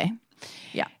 Probably.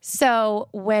 Yeah. So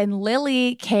when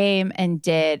Lily came and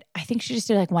did, I think she just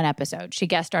did like one episode. She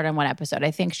guest starred on one episode.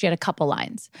 I think she had a couple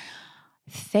lines.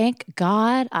 Thank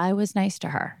God I was nice to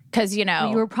her. Because, you know.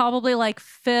 You were probably like,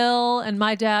 Phil and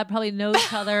my dad probably know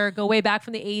each other, go way back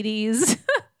from the 80s.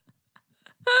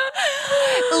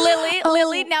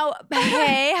 Lily, now,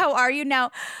 hey, how are you?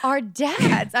 Now, our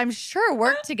dads, I'm sure,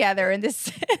 work together in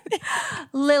this.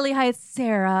 Lily, hi, it's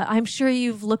Sarah. I'm sure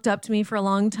you've looked up to me for a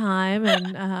long time,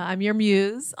 and I'm your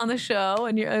muse on the show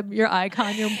and your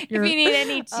icon. If you need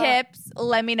any tips,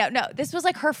 let me know. No, this was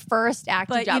like her first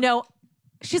acting job. You know,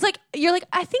 she's like, you're like,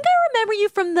 I think I remember you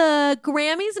from the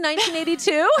Grammys in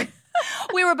 1982.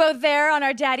 We were both there on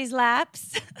our daddy's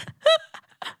laps.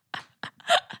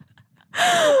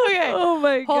 Okay. Oh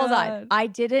my God. Hold on. I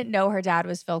didn't know her dad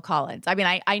was Phil Collins. I mean,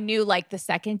 I knew like the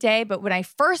second day, but when I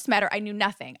first met her, I knew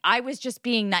nothing. I was just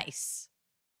being nice.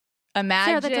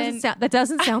 Imagine. Sarah, that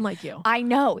doesn't sound like you. I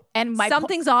know. And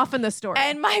something's off in the story.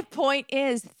 And my point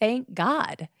is, thank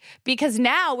God. Because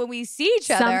now when we see each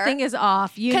other. Something is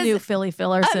off. You knew Philly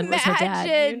Fillerson was her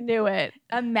dad. You knew it.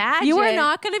 Imagine. You are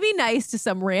not going to be nice to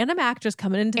some random actress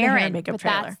coming into the hair and makeup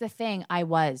trailer. That's the thing. I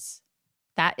was.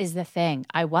 That is the thing.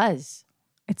 I was.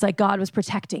 It's like God was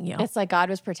protecting you. It's like God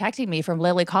was protecting me from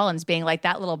Lily Collins being like,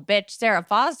 that little bitch Sarah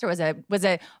Foster was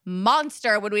a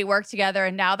monster when we worked together,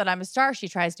 and now that I'm a star, she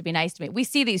tries to be nice to me. We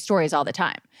see these stories all the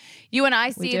time. You and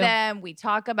I see them. We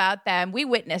talk about them. We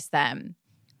witness them.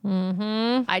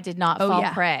 Mm-hmm. I did not fall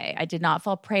prey. I did not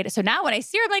fall prey to. So now when I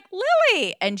see her, I'm like,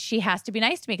 Lily, and she has to be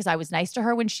nice to me because I was nice to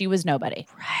her when she was nobody.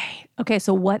 Right. Okay.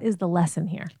 So what is the lesson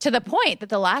here? To the point that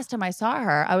the last time I saw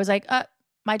her, I was like,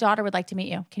 my daughter would like to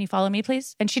meet you. Can you follow me,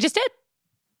 please? And she just did.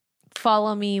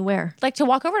 Follow me where? Like to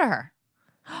walk over to her.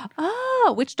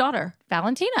 Oh, which daughter?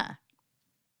 Valentina.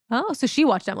 Oh, so she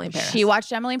watched Emily in Paris. She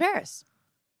watched Emily in Paris.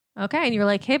 Okay. And you were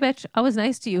like, hey, bitch, I was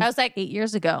nice to you. I was like 8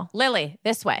 years ago. Lily,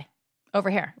 this way. Over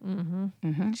here. Mm-hmm.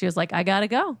 Mm-hmm. She was like, I gotta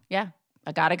go. Yeah.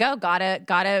 I gotta go.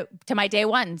 Gotta to my day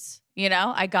ones. You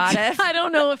know, I gotta. I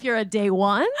don't know if you're a day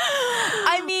one.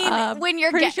 I mean, when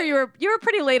you're pretty sure you were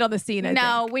pretty late on the scene. I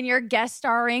think. When you're guest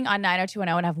starring on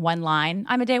 90210 and have one line,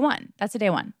 I'm a day one. That's a day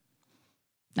one.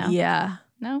 No. Yeah.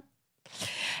 No.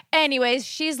 Anyways,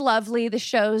 she's lovely. The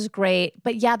show's great.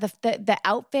 But yeah, the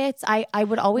outfits, I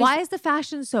would always. Why is the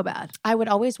fashion so bad? I would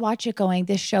always watch it going,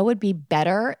 this show would be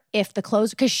better if the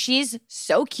clothes, because she's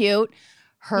so cute.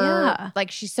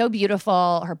 Like, she's so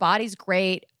beautiful. Her body's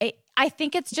great. I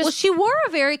think it's just. Well, she wore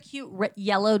a very cute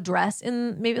yellow dress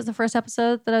in maybe it was the first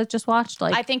episode that I just watched.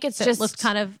 Like, I think it's just looked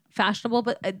kind of fashionable.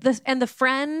 But the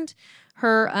friend,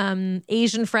 her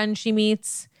Asian friend she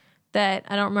meets, that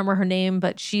I don't remember her name,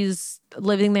 but she's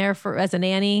living there as a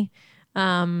nanny.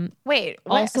 Wait,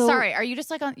 also, sorry, are you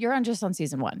just like you're just on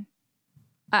season 1?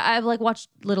 I've like watched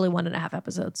literally 1.5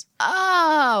 episodes.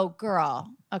 Oh,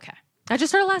 girl. Okay. I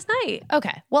just started last night.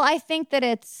 Okay. Well, I think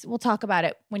that we'll talk about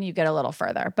it when you get a little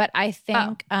further. But I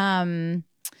think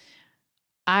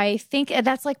I think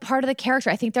that's like part of the character.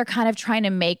 I think they're kind of trying to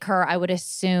make her, I would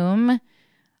assume,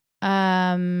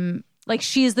 like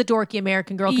she's the dorky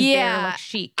American girl because they're like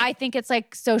chic. I think it's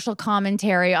like social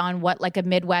commentary on what like a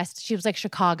Midwest, she was like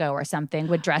Chicago or something,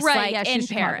 would dress like in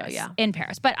Paris. Chicago, in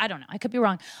Paris. But I don't know. I could be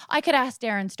wrong. I could ask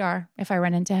Darren Star if I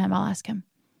run into him. I'll ask him.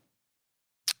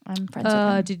 I'm friends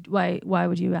with him. Why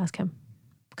would you ask him?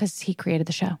 Because he created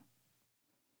the show.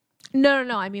 No.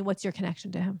 I mean, what's your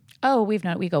connection to him? Oh, we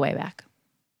go way back.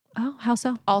 Oh, how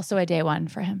so? Also a day one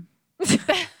for him.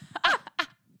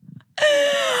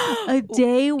 A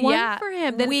day one for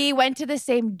him. Then we went to the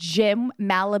same gym,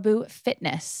 Malibu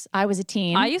Fitness. I was a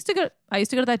teen. I used to go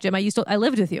to that gym. I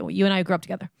lived with you. You and I grew up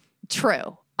together.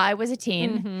 True. I was a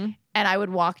teen and I would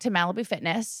walk to Malibu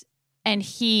Fitness and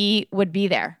he would be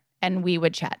there and we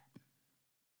would chat.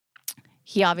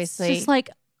 He obviously it's just like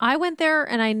I went there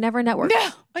and I never networked.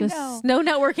 No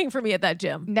networking for me at that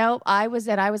gym. No, I was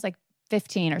like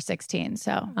 15 or 16.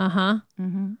 So,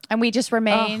 and we just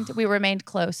remained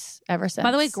close ever since.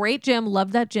 By the way, great gym.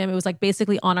 Loved that gym. It was like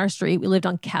basically on our street. We lived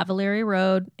on Cavalieri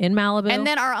Road in Malibu. And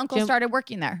then our uncle started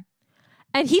working there.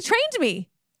 And he trained me.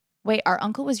 Wait, our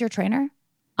uncle was your trainer?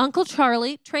 Uncle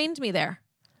Charlie trained me there.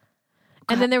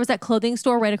 God. And then there was that clothing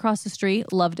store right across the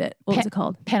street. Loved it. What was it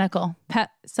called? Pinnacle.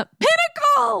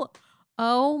 Pinnacle!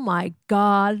 Oh my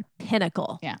God,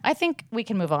 Pinnacle. Yeah, I think we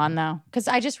can move on though, because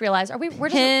I just realized we're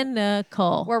just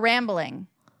Pinnacle. We're rambling.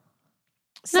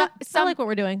 I like what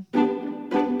we're doing.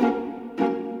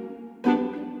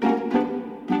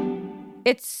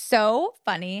 It's so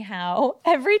funny how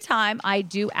every time I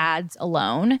do ads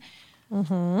alone,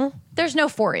 there's no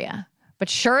Euphoria. But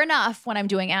sure enough, when I'm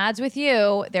doing ads with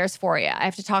you, there's Foria. I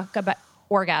have to talk about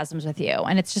orgasms with you,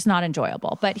 and it's just not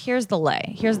enjoyable. But here's the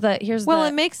lay. Well,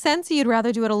 it makes sense you'd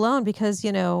rather do it alone because,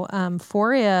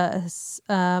 Foria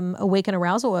Awaken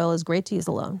Arousal Oil is great to use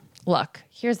alone. Look,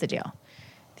 here's the deal.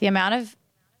 The amount of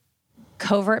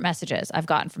covert messages I've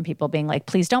gotten from people being like,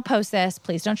 please don't post this.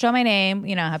 Please don't show my name.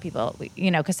 You know how people,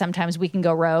 because sometimes we can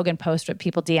go rogue and post what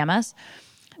people DM us.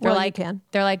 They're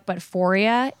like, but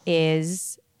Foria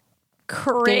is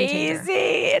crazy.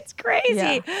 It's crazy.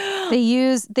 Yeah. They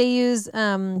use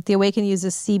the Awaken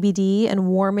uses CBD and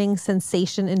warming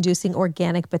sensation inducing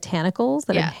organic botanicals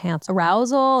that enhance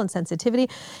arousal and sensitivity.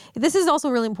 This is also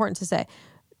really important to say.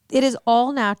 It is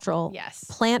all natural,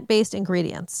 plant-based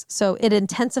ingredients. So it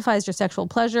intensifies your sexual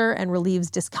pleasure and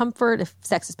relieves discomfort if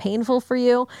sex is painful for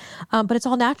you. But it's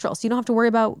all natural. So you don't have to worry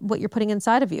about what you're putting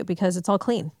inside of you because it's all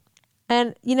clean.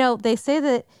 And, they say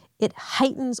that it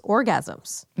heightens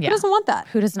orgasms. Yeah. Who doesn't want that?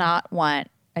 Who does not want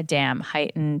a damn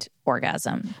heightened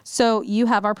orgasm? So you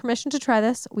have our permission to try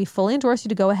this. We fully endorse you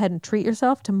to go ahead and treat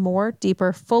yourself to more,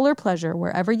 deeper, fuller pleasure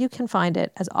wherever you can find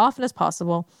it as often as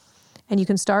possible. And you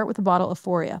can start with a bottle of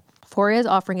Foria. Foria is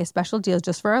offering a special deal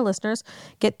just for our listeners.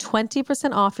 Get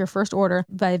 20% off your first order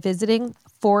by visiting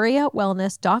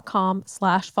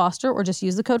ForiaWellness.com/Foster or just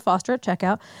use the code Foster at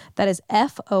checkout. That is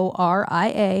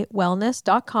FORIA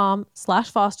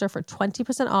Wellness.com/Foster for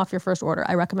 20% off your first order.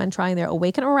 I recommend trying their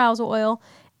Awaken Arousal Oil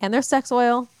and their Sex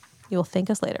Oil. You will thank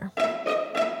us later.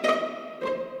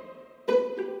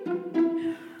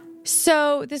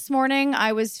 So this morning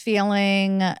I was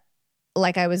feeling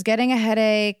like I was getting a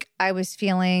headache. I was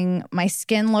feeling my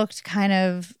skin looked kind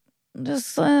of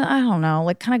just, I don't know,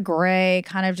 like kind of gray,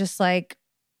 kind of just like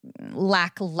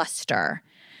lackluster.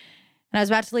 And I was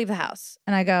about to leave the house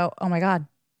and I go, oh my God,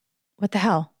 what the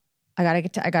hell? I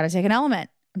gotta take an element.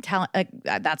 I'm telling,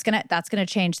 that's gonna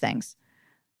change things.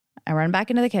 I run back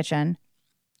into the kitchen.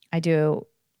 I do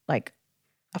like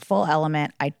a full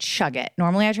element. I chug it.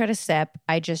 Normally I try to sip.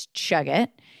 I just chug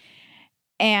it.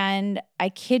 And I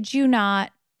kid you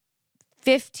not,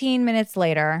 15 minutes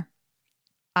later,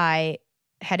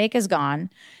 headache is gone.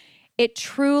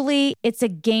 It's a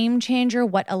game changer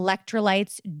what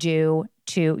electrolytes do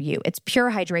to you. It's pure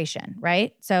hydration,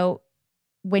 right? So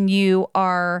when you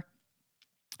are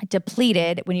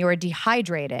depleted, when you are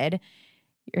dehydrated,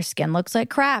 your skin looks like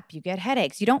crap. You get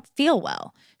headaches. You don't feel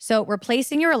well. So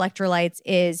replacing your electrolytes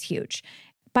is huge.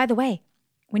 By the way,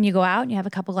 when you go out and you have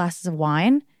a couple glasses of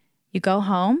wine, you go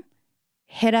home,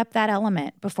 hit up that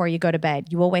element before you go to bed.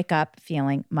 You will wake up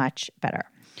feeling much better.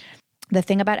 The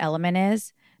thing about Element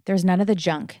is there's none of the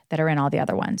junk that are in all the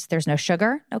other ones. There's no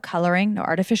sugar, no coloring, no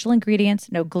artificial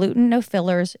ingredients, no gluten, no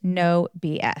fillers, no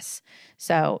BS.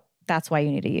 So that's why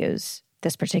you need to use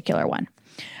this particular one.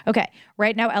 Okay,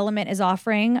 right now Element is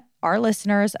offering our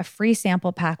listeners a free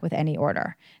sample pack with any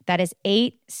order. That is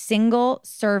 8 single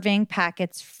serving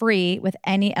packets free with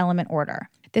any Element order.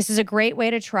 This is a great way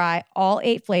to try all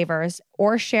 8 flavors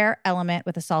or share Element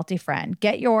with a salty friend.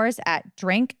 Get yours at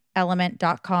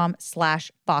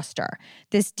drinkelement.com/Foster.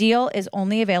 This deal is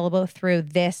only available through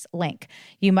this link.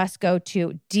 You must go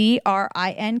to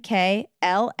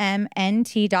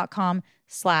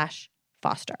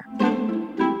drinklmnt.com/Foster.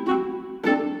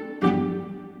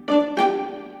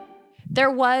 There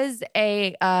was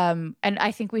and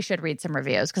I think we should read some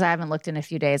reviews because I haven't looked in a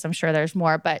few days. I'm sure there's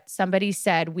more, but somebody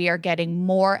said we are getting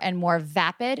more and more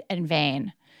vapid and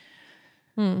vain.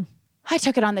 I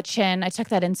took it on the chin. I took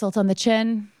that insult on the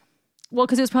chin. Well,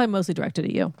 because it was probably mostly directed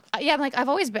at you. Yeah, I'm like, I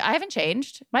haven't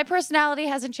changed. My personality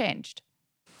hasn't changed.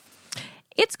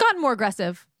 It's gotten more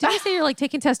aggressive. Did you say you're like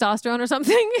taking testosterone or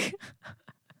something?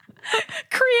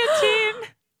 Creatine.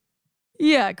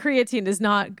 Yeah, creatine is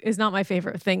not my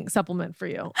favorite supplement for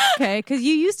you. Okay, because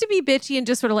you used to be bitchy and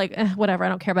just sort of like whatever. I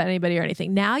don't care about anybody or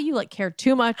anything. Now you like care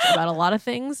too much about a lot of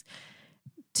things.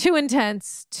 Too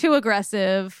intense, too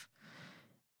aggressive.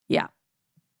 Yeah.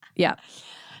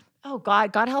 Oh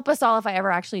God help us all if I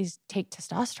ever actually take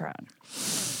testosterone.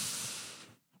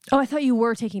 Oh, I thought you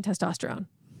were taking testosterone.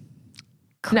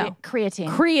 No,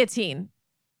 creatine.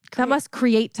 That must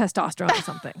create testosterone or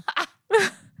something.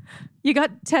 You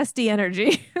got testy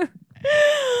energy.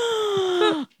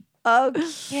 Okay. All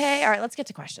right. Let's get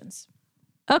to questions.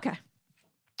 Okay.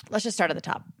 Let's just start at the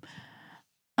top.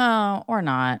 Oh, or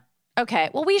not. Okay.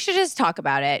 Well, we should just talk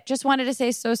about it. Just wanted to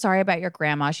say so sorry about your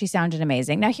grandma. She sounded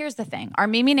amazing. Now, here's the thing. Our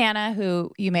Mimi Nana,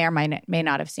 who you may or may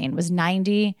not have seen, was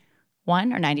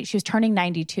 91 or 90. She was turning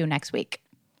 92 next week.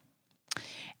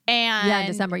 And yeah,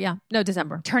 December. Yeah. No,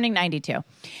 December. Turning 92.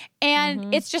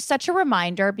 And it's just such a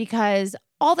reminder because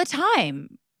all the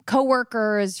time,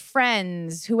 coworkers,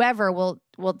 friends, whoever will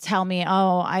tell me,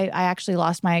 oh, I actually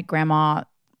lost my grandma,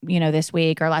 this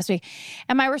week or last week.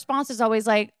 And my response is always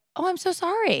like, oh, I'm so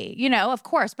sorry, of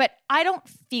course. But I don't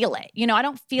feel it. I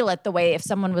don't feel it the way if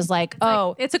someone was like,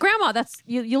 oh. It's a grandma. That's,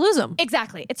 you lose them.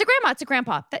 Exactly. It's a grandma. It's a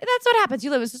grandpa. That's what happens.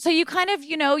 You lose. So you kind of,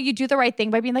 you do the right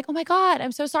thing by being like, oh my God,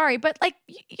 I'm so sorry. But like,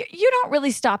 you don't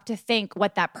really stop to think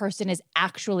what that person is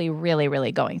actually really,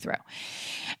 really going through.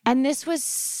 And this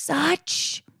was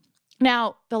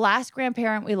now, the last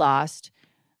grandparent we lost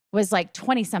was like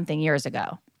 20 something years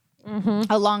ago.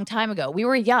 A long time ago. We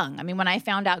were young. I mean, when I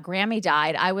found out Grammy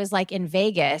died, I was like in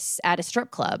Vegas at a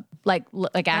strip club. Like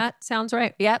that sounds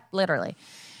right. Yep, literally.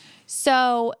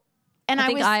 So, and I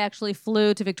think I actually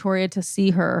flew to Victoria to see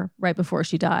her right before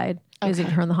she died,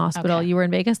 visiting her in the hospital. Okay. You were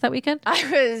in Vegas that weekend? I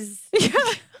was.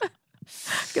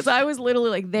 Because I was literally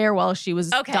like there while she was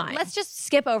dying. Let's just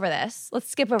skip over this. Let's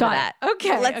skip over that.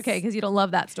 Okay. Okay, because you don't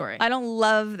love that story. I don't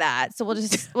love that. So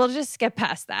we'll just skip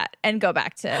past that and go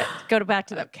back to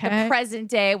the present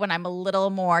day when I'm a little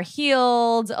more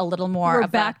healed, a little more. We're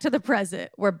back to the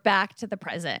present. We're back to the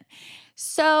present.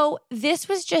 So this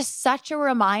was just such a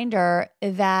reminder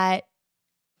that.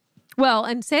 Well,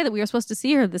 and say that we were supposed to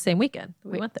see her the same weekend.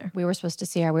 We went there. We were supposed to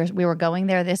see her. We were going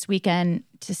there this weekend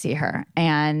to see her.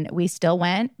 And we still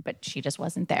went, but she just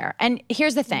wasn't there. And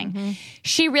here's the thing.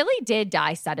 She really did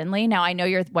die suddenly. Now, I know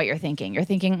what you're thinking. You're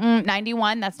thinking,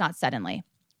 91, that's not suddenly.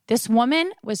 This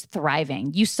woman was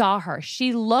thriving. You saw her.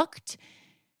 She looked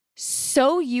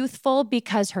so youthful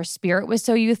because her spirit was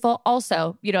so youthful.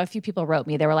 Also, a few people wrote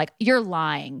me. They were like, you're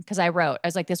lying. Because I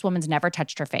was like, this woman's never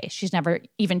touched her face. She's never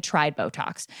even tried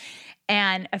Botox.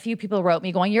 And a few people wrote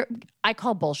me going, I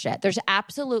call bullshit. There's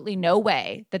absolutely no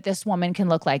way that this woman can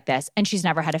look like this. And she's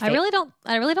never had a face.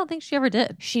 I really don't think she ever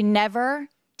did. She never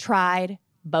tried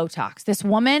Botox. This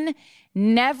woman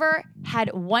never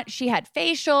had one. She had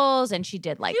facials and she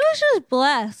did like. She was just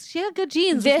blessed. She had good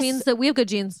genes, which means that we have good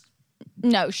genes.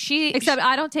 No, Except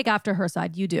I don't take after her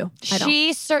side. You do.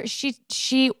 She.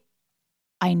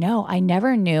 I know. I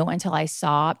never knew until I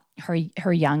saw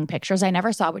her young pictures. I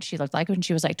never saw what she looked like when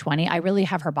she was like 20. I really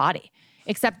have her body,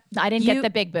 except I didn't get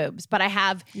the big boobs, but I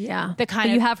have the kind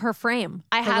of. You have her frame.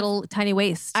 I have little tiny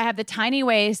waist. I have the tiny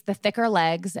waist, the thicker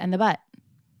legs, and the butt.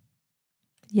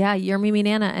 Yeah, you're Mimi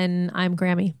Nana, and I'm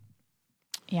Grammy.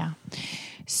 Yeah.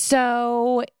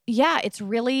 So yeah, it's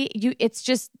really it's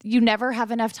just you never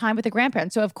have enough time with the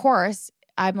grandparents. So of course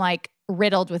I'm like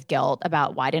riddled with guilt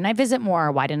about why didn't I visit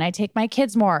more? Why didn't I take my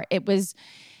kids more? It was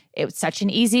such an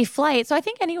easy flight. So I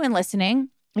think anyone listening,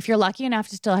 if you're lucky enough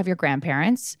to still have your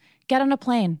grandparents, get on a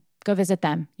plane, go visit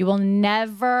them. You will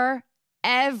never,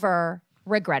 ever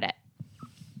regret it.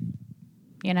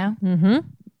 It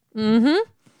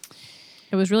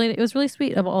was really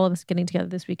sweet of all of us getting together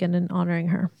this weekend and honoring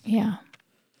her. Yeah.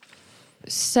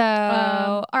 So,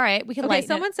 all right, we can. Okay,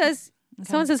 someone says,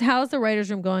 "How's the writers'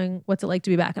 room going? What's it like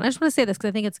to be back?" And I just want to say this because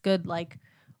I think it's good, like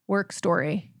work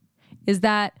story, is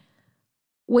that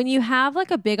when you have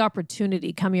like a big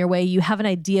opportunity come your way, you have an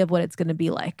idea of what it's going to be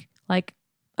like. Like,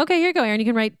 okay, here you go, Erin. You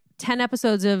can write 10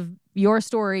 episodes of your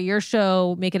story, your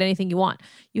show, make it anything you want.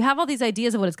 You have all these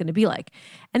ideas of what it's going to be like,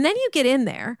 and then you get in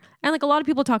there, and like a lot of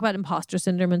people talk about imposter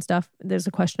syndrome and stuff. There's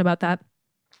a question about that,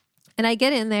 and I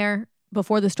get in there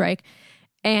before the strike.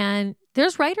 And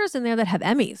there's writers in there that have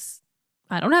Emmys.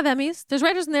 I don't have Emmys. There's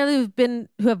writers in there who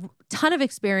have a ton of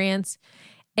experience.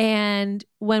 And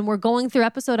when we're going through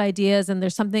episode ideas and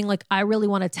there's something like I really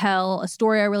want to tell, a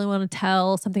story I really want to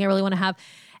tell, something I really want to have,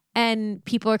 and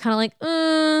people are kind of like,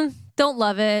 don't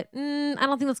love it. I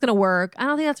don't think that's going to work. I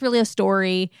don't think that's really a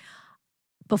story.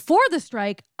 Before the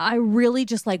strike, I really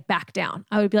just like back down.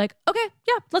 I would be like, okay,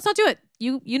 yeah, let's not do it.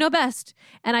 You know best.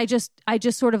 And I just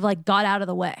sort of like got out of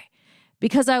the way.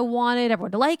 Because I wanted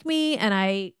everyone to like me,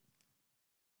 and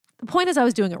the point is I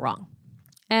was doing it wrong.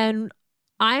 And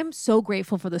I'm so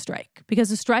grateful for the strike because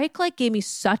the strike like gave me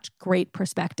such great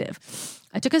perspective.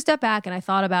 I took a step back and I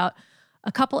thought about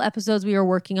a couple episodes we were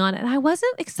working on, and I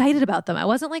wasn't excited about them. I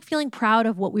wasn't like feeling proud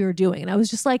of what we were doing. And I was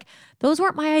just like, those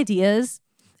weren't my ideas.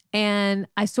 And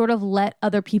I sort of let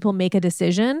other people make a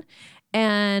decision.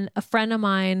 And a friend of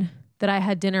mine that I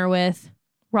had dinner with,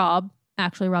 Rob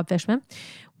Fishman,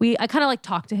 I kind of like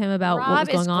talked to him about what was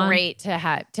going on. Rob is great to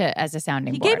have as a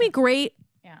sounding board. He gave me great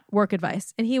work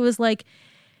advice. And he was like,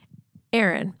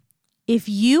 Erin, if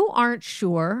you aren't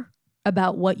sure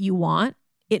about what you want,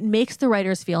 it makes the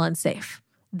writers feel unsafe.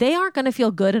 They aren't going to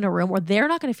feel good in a room, or they're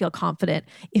not going to feel confident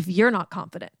if you're not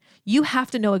confident. You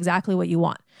have to know exactly what you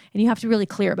want, and you have to be really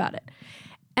clear about it.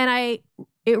 And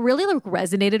it really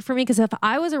resonated for me because if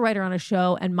I was a writer on a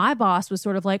show and my boss was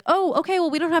sort of like, oh, okay, well,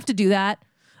 we don't have to do that.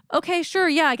 okay, sure,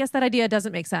 yeah, I guess that idea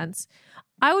doesn't make sense.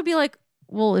 I would be like,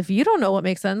 well, if you don't know what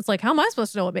makes sense, like how am I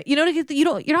supposed to know what you're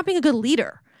not being a good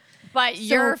leader. But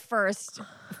your first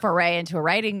foray into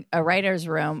a writer's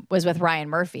room was with Ryan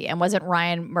Murphy. And wasn't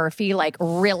Ryan Murphy like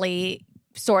really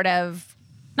sort of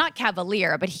not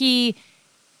cavalier, but he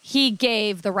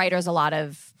gave the writers a lot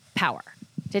of power,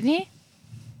 didn't he?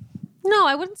 No,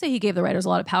 I wouldn't say he gave the writers a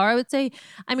lot of power. I would say,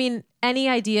 I mean, any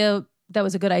idea that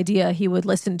was a good idea, he would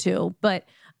listen to. But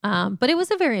it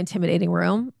was a very intimidating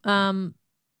room.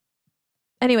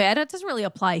 Anyway, that doesn't really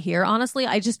apply here. Honestly,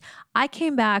 I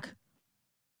came back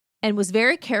and was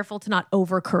very careful to not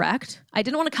overcorrect. I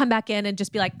didn't want to come back in and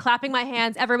just be like clapping my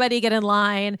hands, everybody get in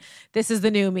line. This is the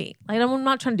new me. I'm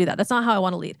not trying to do that. That's not how I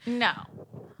want to lead. No.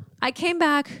 I came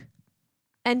back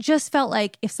and just felt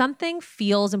like if something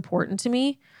feels important to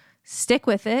me, stick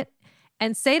with it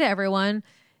and say to everyone,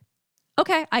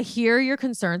 okay, I hear your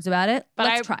concerns about it.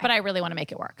 Let's try. But I really want to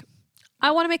make it work. I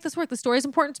want to make this work. The story is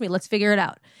important to me. Let's figure it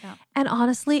out. Yeah. And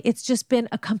honestly, it's just been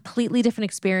a completely different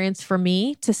experience for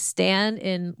me to stand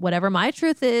in whatever my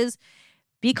truth is,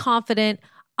 be confident.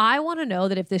 I want to know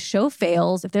that if this show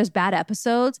fails, if there's bad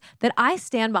episodes, that I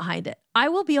stand behind it. I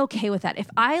will be okay with that. If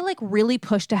I like really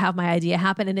push to have my idea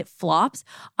happen and it flops,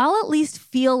 I'll at least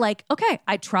feel like, okay,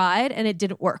 I tried and it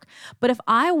didn't work. But if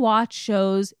I watch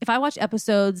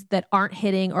episodes that aren't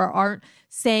hitting or aren't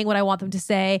saying what I want them to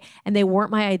say and they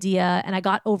weren't my idea and I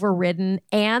got overridden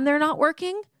and they're not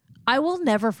working, I will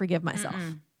never forgive myself.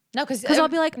 No, because I'll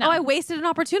be like, I wasted an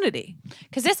opportunity.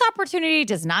 Because this opportunity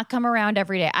does not come around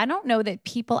every day. I don't know that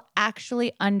people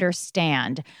actually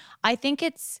understand. I think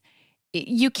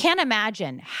you can't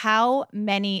imagine how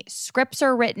many scripts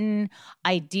are written,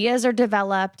 ideas are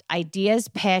developed, ideas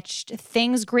pitched,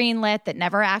 things greenlit that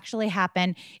never actually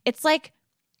happen. It's like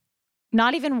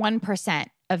not even 1%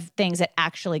 of things that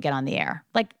actually get on the air.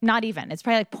 Like not even. It's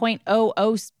probably like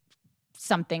 0.00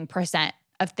 something percent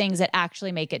of things that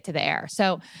actually make it to the air.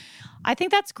 So I think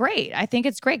that's great. I think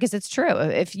it's great because it's true.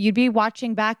 If you'd be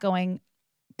watching back going,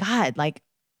 God, like,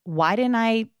 why didn't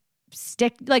I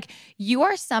stick? Like, you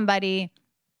are somebody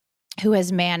who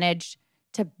has managed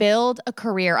to build a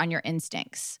career on your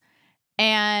instincts.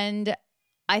 And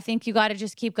I think you got to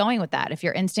just keep going with that. If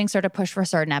your instincts are to push for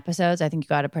certain episodes, I think you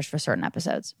got to push for certain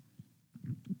episodes.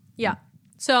 Yeah.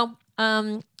 So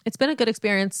it's been a good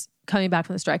experience coming back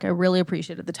from the strike. I really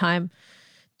appreciated the time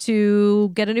to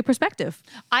get a new perspective.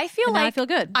 I feel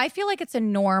good. I feel like it's a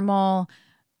normal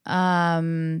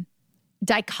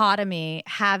dichotomy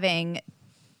having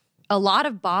a lot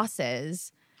of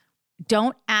bosses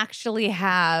don't actually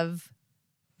have,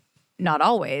 not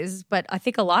always, but I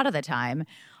think a lot of the time,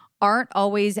 aren't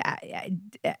always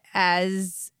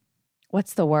as,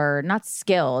 what's the word? Not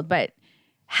skilled, but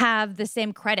have the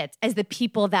same credits as the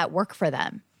people that work for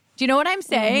them. Do you know what I'm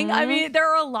saying? Mm-hmm. I mean, there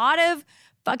are a lot of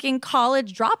fucking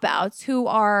college dropouts who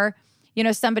are,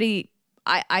 somebody,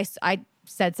 I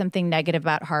said something negative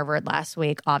about Harvard last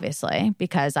week, obviously,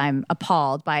 because I'm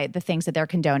appalled by the things that they're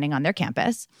condoning on their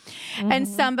campus. Mm-hmm. And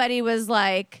somebody was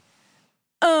like,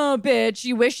 oh, bitch,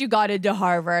 you wish you got into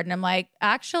Harvard. And I'm like,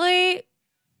 actually,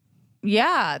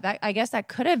 yeah, I guess that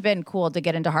could have been cool to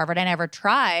get into Harvard. I never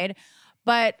tried.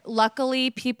 But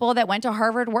luckily, people that went to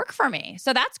Harvard work for me.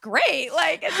 So that's great.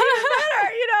 Like, it's even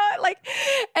better,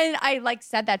 and I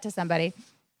said that to somebody.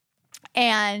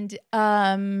 And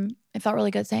it felt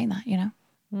really good saying that,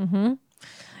 Mm-hmm.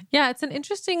 Yeah, it's an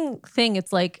interesting thing.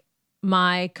 It's like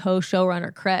my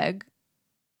co-showrunner, Craig,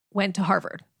 went to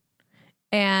Harvard.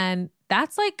 And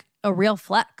that's like a real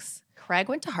flex. Craig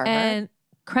went to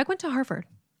Harvard?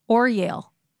 Or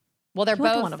Yale. Well, they're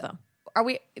both one of them.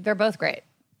 They're both great.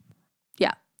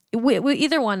 Yeah. We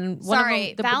either one.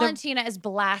 Sorry, of them, Valentina is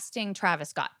blasting Travis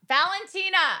Scott.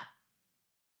 Valentina!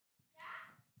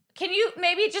 Can you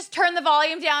maybe just turn the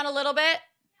volume down a little bit?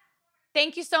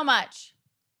 Thank you so much.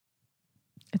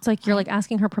 It's like you're like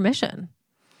asking her permission.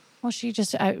 Well,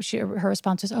 her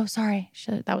response was, "Oh, sorry,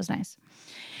 that was nice."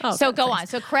 Oh, so go on.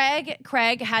 So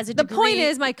Craig has a degree. The point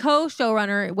is, my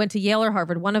co-showrunner went to Yale or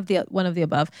Harvard, one of the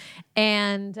above,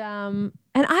 and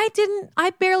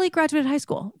I barely graduated high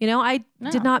school. I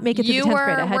did not make it through the 10th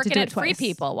grade. I had to do it twice. Free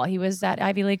People while he was at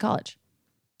Ivy League college.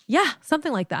 Yeah,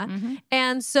 something like that. Mm-hmm.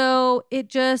 And so I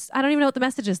don't even know what the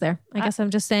message is there. I guess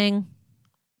I'm just saying.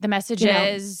 The message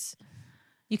is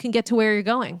you can get to where you're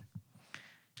going.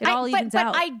 It all evens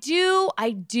out. I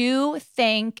do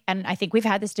think, and I think we've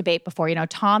had this debate before,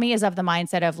 Tommy is of the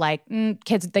mindset of like, the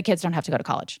kids don't have to go to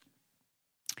college.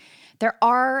 There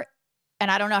are,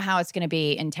 and I don't know how it's going to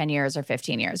be in 10 years or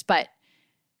 15 years, but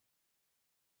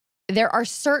there are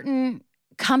certain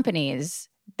companies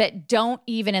that don't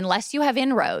even, unless you have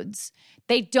inroads,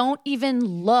 they don't even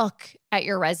look at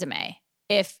your resume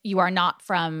if you are not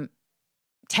from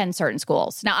 10 certain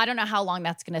schools. Now, I don't know how long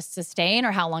that's going to sustain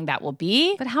or how long that will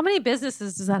be. But how many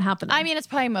businesses does that happen in? I mean, it's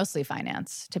probably mostly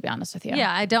finance, to be honest with you.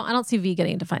 Yeah, I don't see V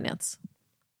getting into finance.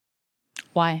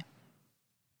 Why?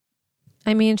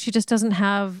 I mean, she just doesn't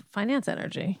have finance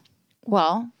energy.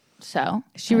 Well, so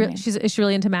is she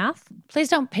really into math? Please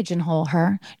don't pigeonhole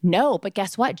her. No, but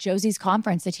guess what? Josie's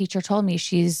conference, the teacher told me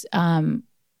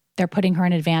they're putting her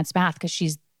in advanced math because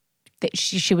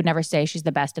she would never say she's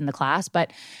the best in the class,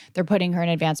 but they're putting her in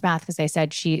advanced math because they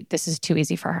said this is too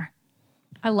easy for her.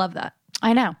 I love that.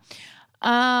 I know.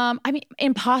 I mean,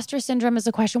 imposter syndrome is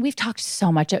a question. We've talked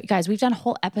so much. Guys, we've done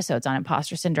whole episodes on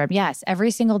imposter syndrome. Yes, every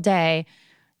single day,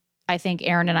 I think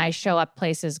Erin and I show up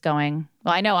places going,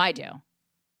 well, I know I do.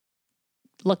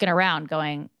 Looking around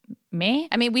going, me?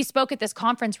 I mean, we spoke at this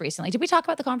conference recently. Did we talk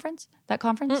about that conference? I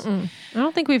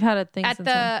don't think we've had a thing at since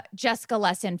the then. Jessica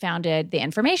Lesson founded The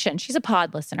Information. She's a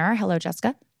pod listener. Hello,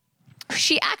 Jessica.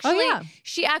 She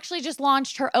actually just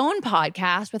launched her own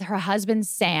podcast with her husband,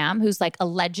 Sam, who's like a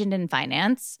legend in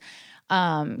finance.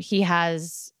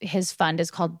 His fund is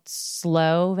called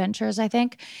Slow Ventures, I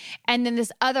think. And then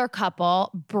this other couple,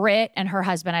 Britt and her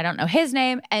husband, I don't know his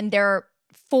name, and they're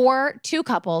two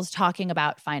couples talking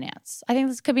about finance. I think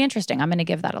this could be interesting. I'm going to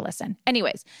give that a listen.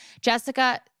 Anyways,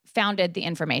 Jessica founded The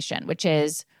Information, which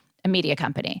is a media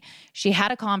company. She had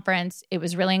a conference. It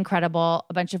was really incredible.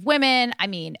 A bunch of women, I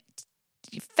mean,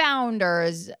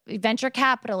 founders, venture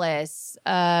capitalists.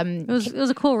 It was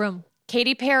a cool room.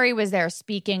 Katy Perry was there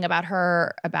speaking about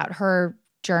her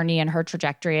journey and her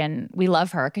trajectory, and we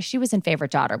love her because she was in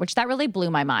Favorite Daughter, which that really blew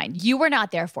my mind. You were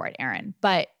not there for it, Erin,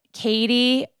 but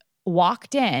Katy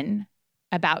walked in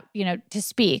to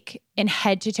speak in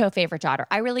head to toe Favorite Daughter.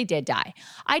 I really did die.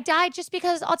 I died just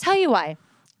because I'll tell you why.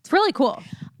 It's really cool.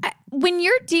 When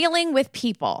you're dealing with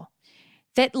people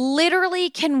that literally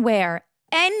can wear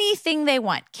anything they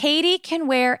want, Katy can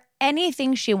wear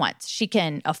anything she wants. She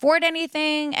can afford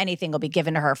anything. Anything will be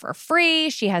given to her for free.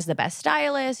 She has the best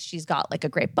stylist. She's got like a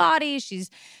great body. She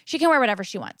can wear whatever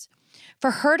she wants.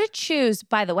 For her to choose,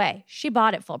 by the way, she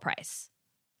bought it full price.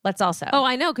 Let's also. Oh,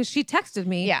 I know, because she texted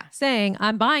me saying,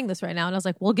 I'm buying this right now. And I was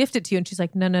like, we'll gift it to you. And she's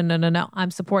like, no. I'm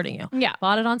supporting you. Yeah.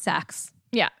 Bought it on Saks.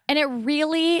 Yeah. And it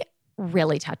really,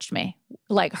 really touched me,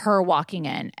 like her walking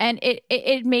in. And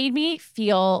it made me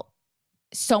feel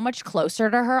so much closer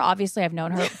to her. Obviously, I've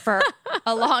known her for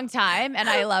a long time and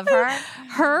I love her.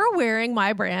 Her wearing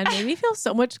my brand made me feel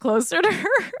so much closer to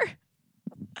her.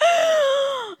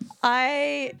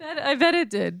 I bet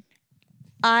it did.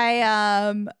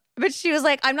 But she was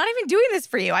like, I'm not even doing this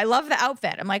for you. I love the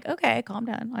outfit. I'm like, okay, calm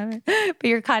down. But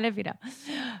you're kind of,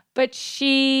 But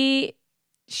she's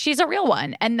a real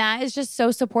one. And that is just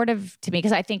so supportive to me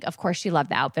because I think, of course, she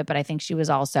loved the outfit, but I think she was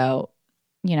also,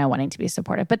 wanting to be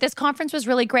supportive. But this conference was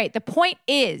really great. The point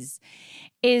is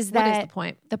that— What is the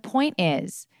point? The point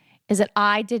is that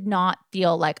I did not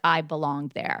feel like I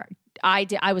belonged there.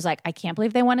 I was like, I can't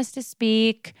believe they want us to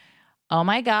speak. Oh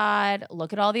my God,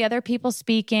 look at all the other people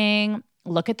speaking.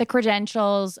 Look at the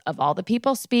credentials of all the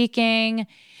people speaking.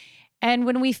 And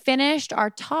when we finished our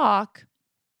talk,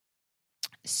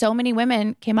 so many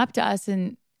women came up to us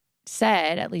and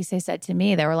said, at least they said to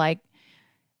me, they were like,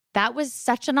 that was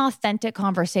such an authentic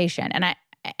conversation. And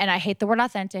I hate the word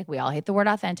authentic. We all hate the word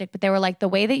authentic, but they were like, the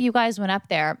way that you guys went up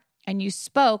there and you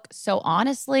spoke so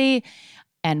honestly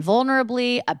and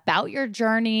vulnerably about your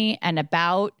journey and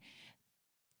about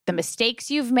the mistakes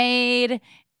you've made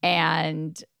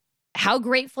and how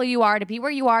grateful you are to be where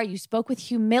you are. You spoke with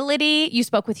humility.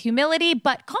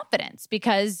 But confidence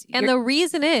because— And the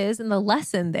reason is, and the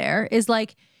lesson there is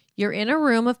like, you're in a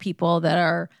room of people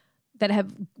that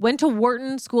have went to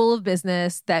Wharton School of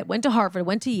Business, that went to Harvard,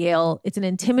 went to Yale. It's an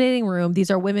intimidating room.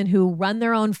 These are women who run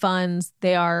their own funds.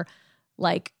 They are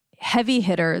like heavy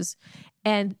hitters.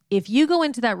 And if you go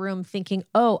into that room thinking,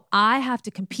 oh, I have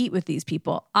to compete with these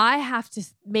people, I have to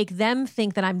make them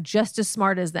think that I'm just as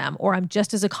smart as them or I'm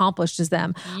just as accomplished as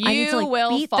them, I need to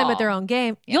beat them at their own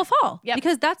game, you'll fall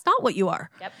because that's not what you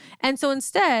are. Yep. And so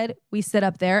instead, we sit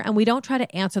up there and we don't try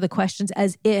to answer the questions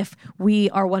as if we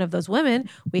are one of those women.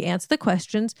 We answer the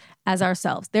questions as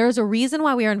ourselves. There is a reason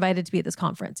why we are invited to be at this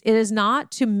conference. It is not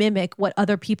to mimic what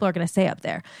other people are going to say up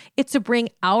there. It's to bring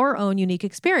our own unique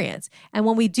experience. And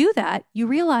when we do that, you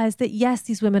realize that yes,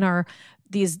 these women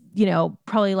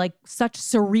probably like such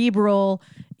cerebral,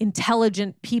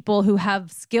 intelligent people who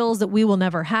have skills that we will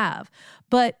never have.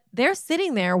 But they're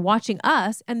sitting there watching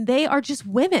us, and they are just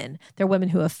women. They're women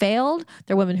who have failed.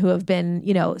 They're women who have been,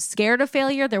 scared of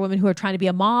failure. They're women who are trying to be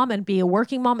a mom and be a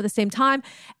working mom at the same time.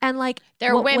 And like,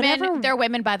 they're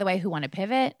women, by the way, who want to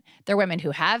pivot. They're women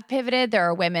who have pivoted. There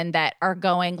are women that are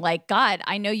going like, God,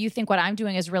 I know you think what I'm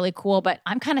doing is really cool, but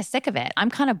I'm kind of sick of it. I'm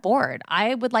kind of bored.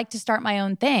 I would like to start my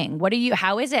own thing.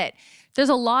 How is it? There's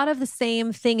a lot of the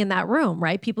same thing in that room,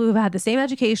 right? People who've had the same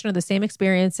education or the same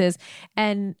experiences,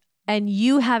 and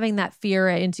you having that fear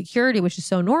and insecurity, which is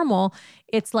so normal,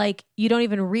 it's like you don't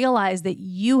even realize that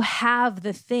you have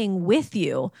the thing with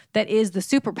you that is the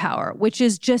superpower, which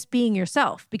is just being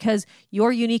yourself, because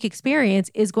your unique experience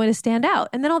is going to stand out.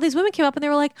 And then all these women came up and they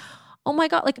were like, oh my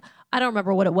God, like, I don't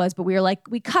remember what it was, but we were like,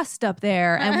 we cussed up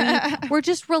there and we're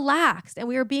just relaxed and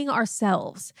we were being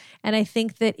ourselves. And I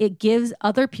think that it gives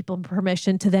other people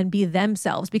permission to then be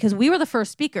themselves, because we were the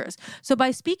first speakers. So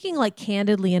by speaking like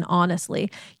candidly and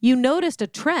honestly, you noticed a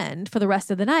trend for the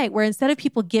rest of the night where instead of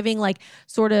people giving like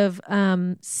sort of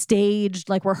staged,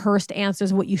 like rehearsed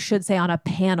answers of what you should say on a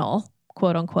panel,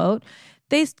 quote unquote,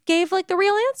 they gave like the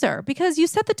real answer because you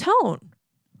set the tone.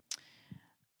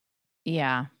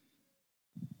 Yeah.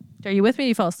 Are you with me?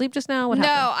 You fell asleep just now? What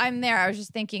happened? No, I'm there. I was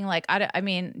just thinking like,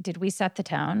 did we set the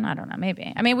tone? I don't know.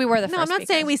 Maybe. I mean, we were the first No, I'm not speakers.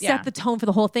 saying we set the tone for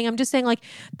the whole thing. I'm just saying like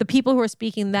the people who are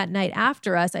speaking that night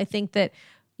after us, I think that,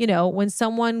 when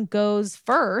someone goes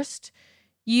first,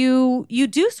 you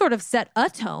do sort of set a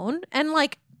tone. And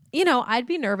like, I'd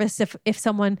be nervous if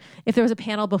there was a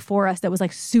panel before us that was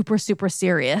like super, super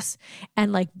serious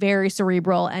and like very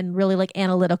cerebral and really like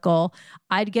analytical.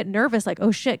 I'd get nervous like,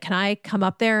 oh shit, can I come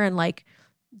up there and like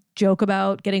joke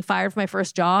about getting fired from my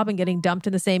first job and getting dumped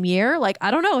in the same year? Like,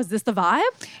 I don't know. Is this the vibe?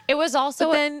 It was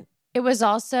also,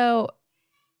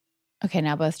 okay,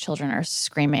 now both children are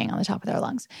screaming on the top of their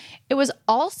lungs. It was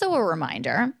also a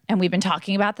reminder, and we've been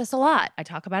talking about this a lot. I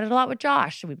talk about it a lot with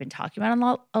Josh. We've been talking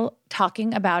about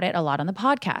it a lot on the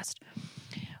podcast.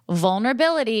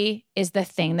 Vulnerability is the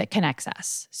thing that connects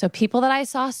us. So people that I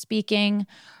saw speaking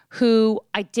who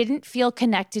I didn't feel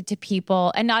connected to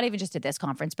people, and not even just at this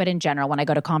conference, but in general, when I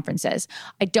go to conferences,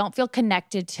 I don't feel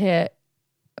connected to,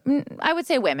 I would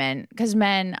say women, because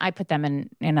men, I put them in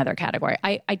another category.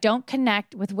 I don't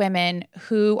connect with women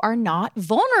who are not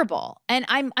vulnerable. And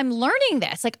I'm learning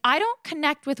this. Like, I don't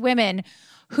connect with women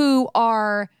who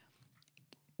are,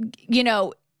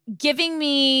 giving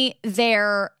me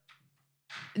their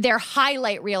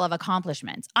highlight reel of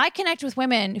accomplishments. I connect with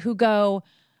women who go,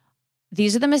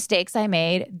 these are the mistakes I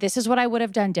made. This is what I would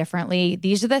have done differently.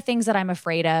 These are the things that I'm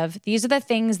afraid of. These are the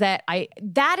things that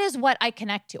is what I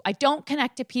connect to. I don't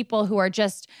connect to people who are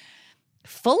just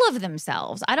full of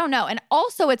themselves. I don't know. And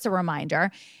also it's a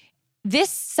reminder, this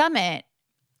summit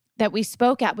that we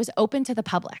spoke at was open to the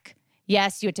public.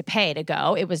 Yes, you had to pay to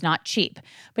go. It was not cheap,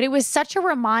 but it was such a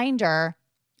reminder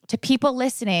to people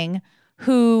listening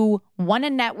who want to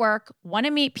network, want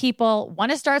to meet people,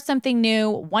 want to start something new,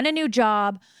 want a new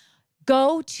job.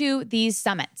 Go to these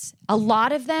summits. A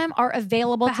lot of them are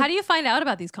available. But how do you find out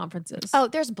about these conferences? Oh,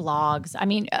 there's blogs. I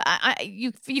mean,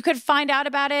 you could find out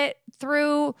about it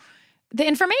through the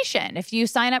information. If you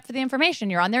sign up for the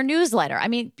information, you're on their newsletter. I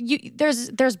mean,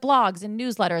 there's blogs and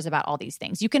newsletters about all these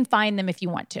things. You can find them if you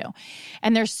want to.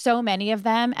 And there's so many of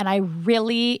them. And I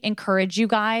really encourage you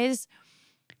guys,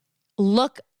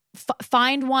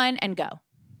 find one and go.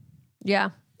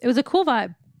 Yeah, it was a cool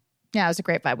vibe. Yeah, it was a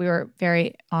great vibe. We were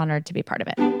very honored to be part of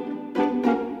it.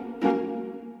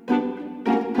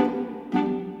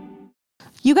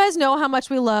 You guys know how much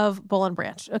we love Boll and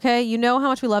Branch, okay? You know how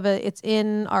much we love it. It's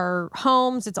in our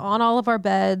homes. It's on all of our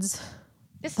beds.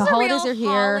 This is a real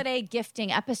holiday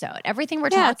gifting episode. Everything we're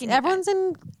talking about.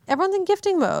 Everyone's in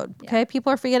gifting mode, okay? Yeah.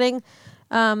 People are forgetting,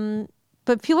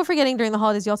 but people are forgetting during the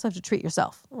holidays, you also have to treat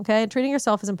yourself, okay? Treating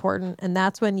yourself is important, and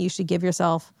that's when you should give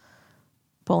yourself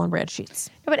Boll and Branch sheets.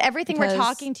 But everything we're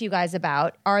talking to you guys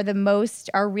about are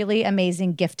really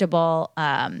amazing giftable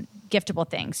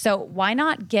things. So why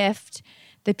not gift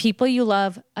the people you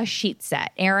love a sheet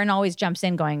set? Erin always jumps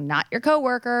in going, not your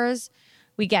coworkers.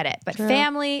 We get it. But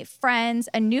family, friends,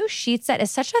 a new sheet set is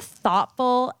such a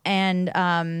thoughtful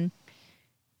and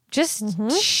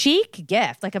chic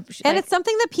gift. And it's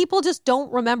something that people just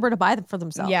don't remember to buy them for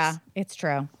themselves. Yeah, it's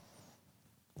true.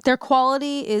 Their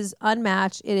quality is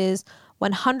unmatched. It is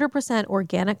 100%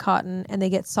 organic cotton, and they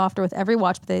get softer with every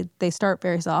wash, but they start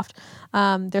very soft.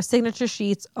 Their signature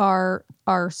sheets are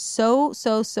so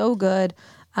good.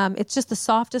 It's just the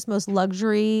softest, most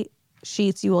luxury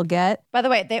sheets you will get. By the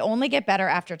way, they only get better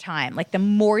after time. Like the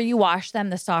more you wash them,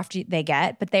 the softer they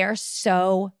get, but they are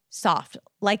so soft.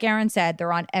 Like Erin said,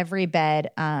 they're on every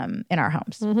bed in our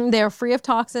homes. They are free of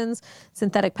toxins,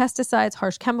 synthetic pesticides,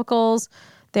 harsh chemicals.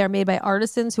 They are made by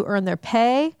artisans who earn their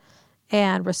pay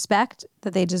and respect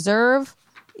that they deserve.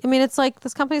 I mean, it's like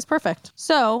this company is perfect.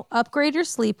 So upgrade your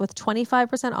sleep with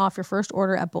 25% off your first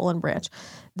order at Boll & Branch.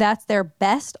 That's their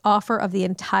best offer of the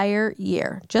entire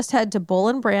year. Just head to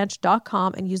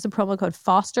bollandbranch.com and use the promo code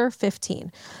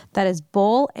FOSTER15. That is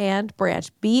Boll and Branch,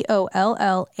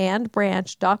 BOLL and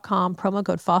branch.com, promo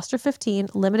code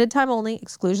FOSTER15, limited time only,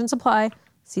 exclusions apply.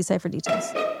 See site for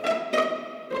details.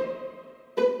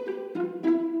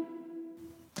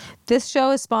 This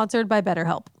show is sponsored by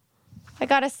BetterHelp. I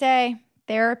gotta say,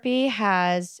 therapy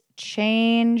has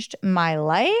changed my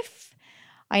life.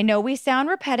 I know we sound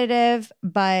repetitive,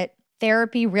 but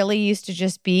therapy really used to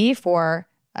just be for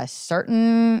a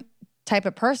certain type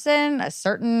of person, a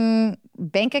certain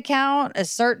bank account,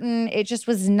 it just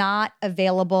was not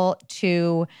available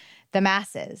to the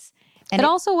masses. And it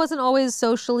also wasn't always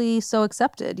socially so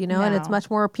accepted, you know, No. and it's much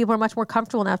more, people are much more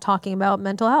comfortable now talking about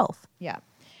mental health. Yeah.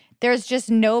 There's just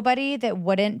nobody that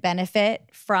wouldn't benefit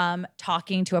from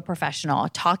talking to a professional,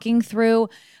 talking through.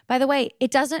 By the way, it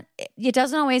doesn't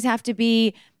always have to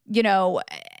be, you know,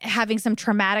 having some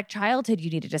traumatic childhood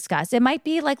you need to discuss. It might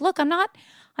be like, look, I'm not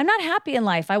happy in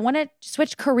life. I want to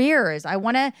switch careers. I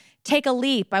want to take a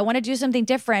leap. I want to do something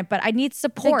different, but I need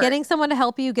support. Like getting someone to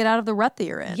help you get out of the rut that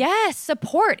you're in. Yes,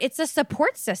 support. It's a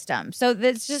support system. So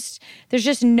there's just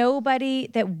nobody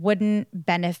that wouldn't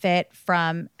benefit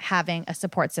from having a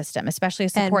support system, especially a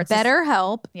support system. And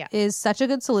BetterHelp Yeah. is such a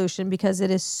good solution because it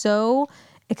is so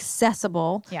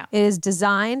accessible. Yeah. It is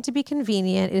designed to be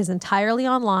convenient. It is entirely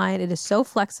online. It is so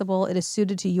flexible. It is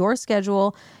suited to your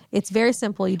schedule. It's very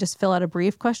simple. You just fill out a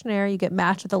brief questionnaire. You get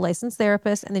matched with a licensed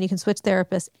therapist, and then you can switch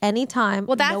therapists anytime.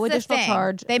 Well, that's no the additional thing.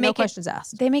 charge. They No make questions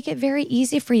asked. They make it very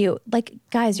easy for you. Like,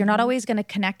 guys, you're not always going to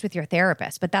connect with your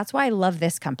therapist, but that's why I love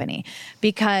this company,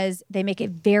 because they make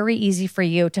it very easy for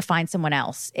you to find someone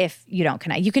else if you don't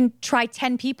connect. You can try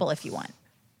 10 people if you want.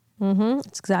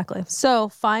 It's exactly. So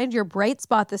find your bright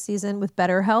spot this season with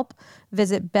BetterHelp.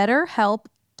 Visit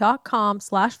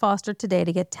BetterHelp.com/Foster today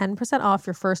to get 10% off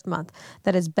your first month.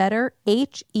 That is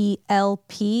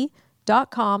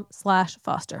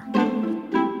BetterHelp.com/Foster.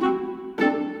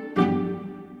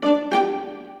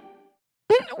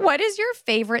 What is your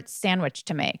favorite sandwich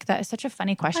to make? That is such a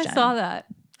funny question. I saw that.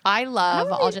 I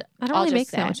love. I don't really make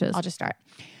sandwiches. I'll just start.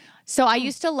 So I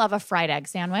used to love a fried egg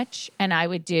sandwich, and I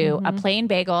would do a plain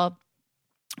bagel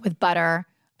with butter,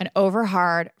 an over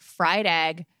hard fried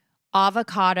egg,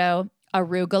 avocado,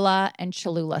 arugula, and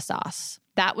Cholula sauce.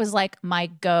 That was like my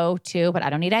go-to, but I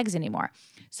don't eat eggs anymore.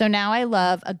 So now I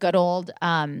love a good old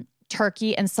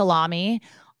turkey and salami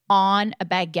on a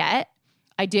baguette.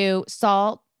 I do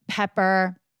salt,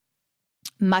 pepper,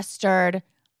 mustard,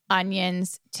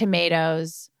 onions,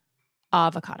 tomatoes,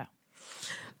 avocado.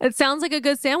 It sounds like a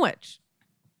good sandwich.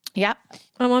 Yep.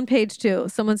 I'm on page 2.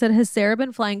 Someone said, has Sarah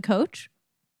been flying coach?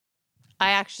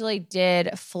 I actually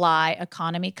did fly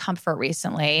economy comfort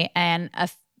recently, and I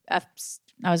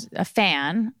was a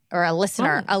fan or a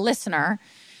listener. Oh. A listener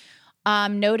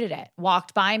noted it,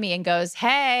 walked by me, and goes,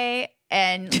 "Hey,"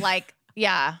 and like,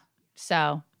 yeah.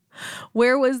 So,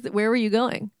 Where were you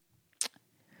going?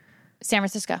 San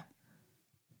Francisco.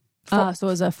 So it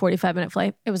was a 45-minute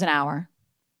flight It was an hour.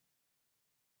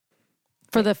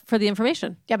 for the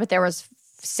information. Yeah, but there was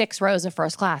 6 rows of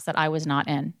first class that I was not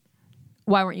in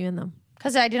Why weren't you in them?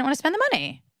 because I didn't want to spend the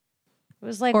money. It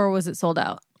was like, Or was it sold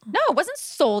out? no, it wasn't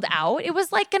sold out. It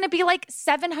was like going to be like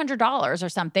 $700 or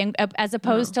something, as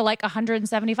opposed to like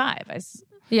 $175.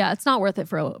 Yeah, it's not worth it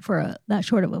for that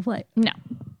short of a flight. No,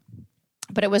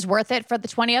 but it was worth it for the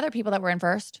 20 other people that were in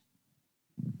first.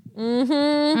 Well,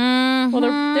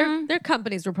 their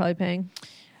companies were probably paying.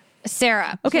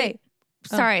 Sarah. Okay.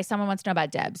 Sorry, someone wants to know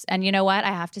about Debs. And you know what? I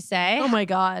have to say, Oh my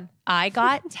God. I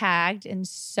got tagged in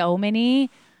so many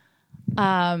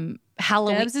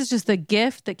Halloween. Debs is just the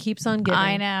gift that keeps on giving.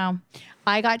 I know.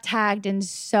 I got tagged in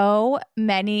so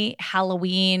many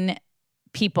Halloween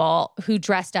people who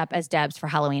dressed up as Debs for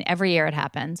Halloween. Every year it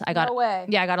happens. No way.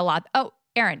 Yeah, I got a lot. Oh,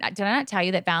 Erin, did I not tell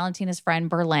you that Valentina's friend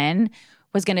Berlin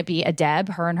was going to be a Deb?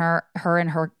 Her and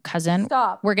her cousin.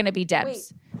 Stop. We're going to be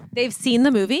Debs. They've seen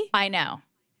the movie? I know.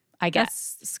 I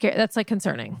guess. That's scary. That's like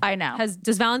concerning. I know.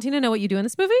 Does Valentina know what you do in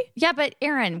this movie? Yeah, but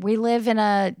Erin, we live in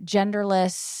a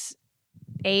genderless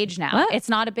age now. What? It's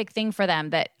not a big thing for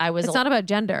them that I was. It's not about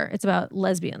gender. It's about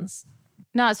lesbians.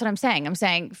 No, that's what I'm saying. I'm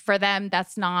saying for them,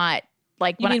 that's not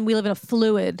Like You mean we live in a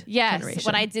fluid generation?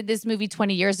 When I did this movie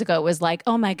 20 years ago, it was like,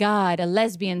 oh my God, a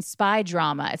lesbian spy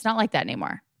drama. It's not like that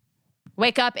anymore.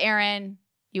 Wake up, Erin,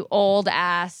 you old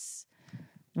ass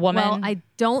woman. Well, I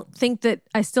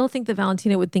still think that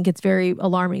Valentina would think it's very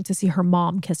alarming to see her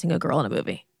mom kissing a girl in a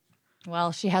movie.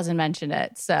 Well, she hasn't mentioned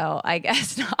it, so I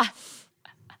guess not.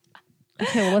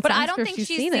 Okay, well, let's But I ask don't her think if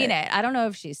she's seen it. I don't know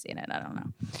if she's seen it. I don't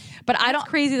know. But I don't.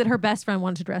 Crazy that her best friend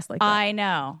wanted to dress like that. I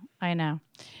know.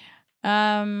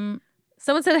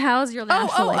 Someone said, "How's your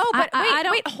natural life?" But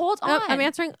wait, hold on. I'm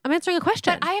answering a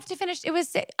question. But I have to finish.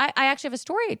 I actually have a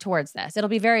story towards this. It'll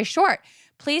be very short.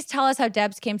 Please tell us how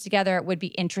Debs came together. It would be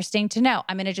interesting to know.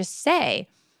 I'm going to just say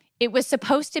it was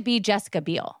supposed to be Jessica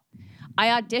Biel. I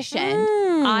auditioned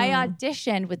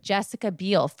with Jessica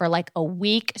Biel for like a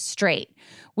week straight.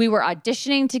 We were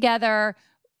auditioning together.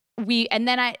 We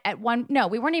weren't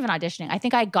even auditioning. I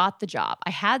think I got the job. I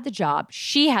had the job.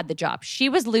 She had the job. She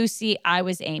was Lucy. I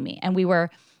was Amy. And we were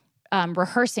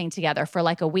rehearsing together for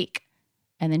like a week.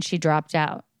 And then she dropped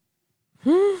out.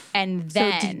 And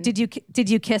then did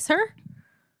you kiss her?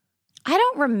 I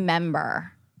don't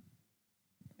remember.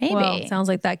 Maybe. Well, it sounds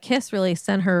like that kiss really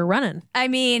sent her running. I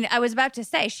mean, I was about to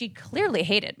say she clearly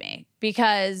hated me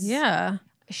because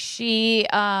she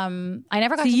I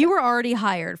never got So you were already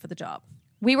hired for the job.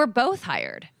 We were both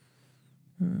hired.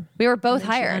 We were both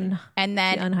hired. And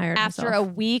then unhired after herself.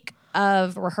 a week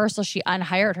of rehearsal, she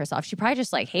unhired herself. She probably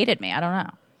just like hated me. I don't know.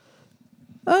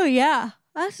 Oh yeah.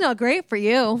 That's not great for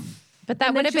you. But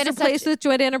that would have been replaced with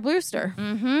Jordana Brewster.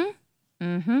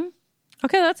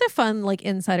 Okay, that's a fun like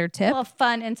insider tip. Well, a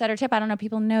fun insider tip. I don't know if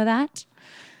people know that.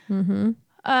 All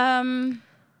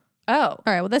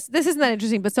right. Well, this isn't that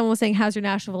interesting, but someone was saying, how's your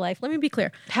Nashville life? Let me be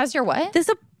clear. How's your what? This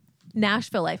is a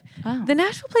Nashville life. Oh. The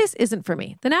Nashville place isn't for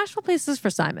me. The Nashville place is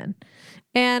for Simon.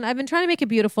 And I've been trying to make it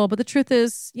beautiful, but the truth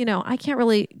is, I can't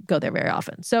really go there very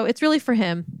often. So it's really for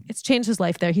him. It's changed his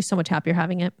life there. He's so much happier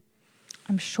having it.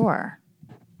 I'm sure.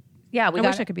 Yeah, I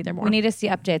wish I could be there more. We need to see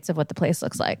updates of what the place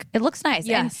looks like. It looks nice.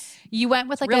 Yes. And you went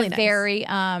with like really a nice. very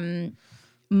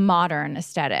modern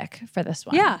aesthetic for this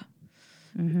one. Yeah.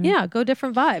 Yeah, go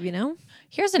different vibe,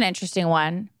 Here's an interesting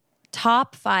one.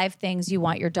 Top 5 things you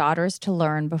want your daughters to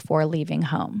learn before leaving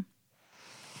home.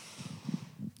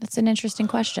 That's an interesting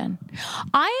question.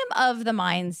 I am of the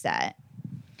mindset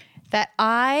that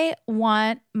I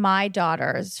want my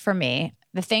daughters, for me,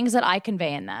 the things that I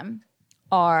convey in them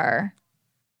are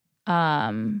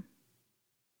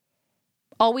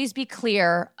always be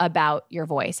clear about your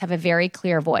voice. Have a very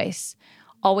clear voice.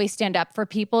 Always stand up for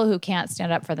people who can't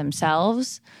stand up for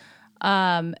themselves.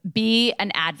 Be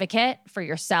an advocate for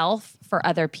yourself, for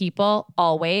other people,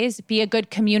 always. Be a good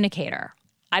communicator.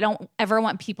 I don't ever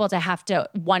want people to have to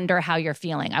wonder how you're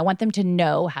feeling. I want them to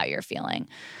know how you're feeling.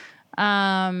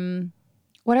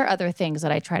 What are other things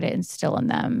that I try to instill in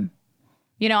them?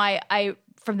 I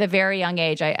from the very young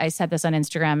age, I said this on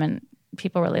Instagram and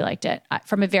people really liked it.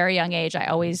 From a very young age, I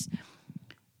always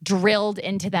drilled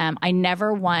into them. I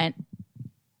never want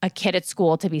a kid at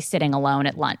school to be sitting alone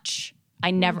at lunch.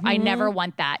 I never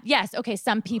want that. Yes, okay,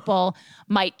 some people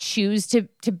might choose to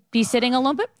be sitting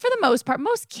alone, but for the most part,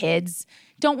 most kids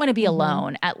don't want to be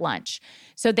alone at lunch.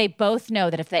 So they both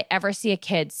know that if they ever see a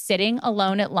kid sitting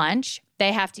alone at lunch,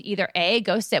 they have to either A,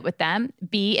 go sit with them,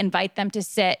 B, invite them to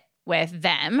sit with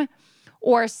them,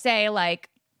 or say like,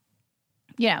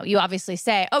 you obviously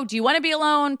say, oh, do you want to be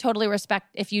alone? Totally respect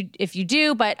if you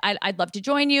do, but I'd love to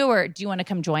join you, or do you want to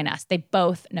come join us? They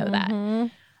both know that. Good,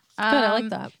 I like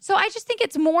that. So I just think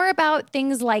it's more about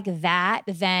things like that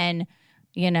than,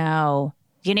 you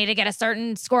need to get a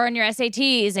certain score on your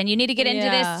SATs and you need to get into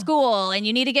this school and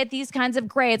you need to get these kinds of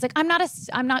grades. Like I'm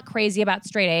not crazy about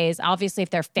straight A's. Obviously,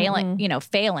 if they're failing,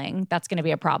 failing, that's going to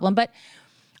be a problem. But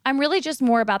I'm really just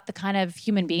more about the kind of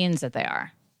human beings that they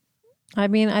are. I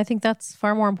mean, I think that's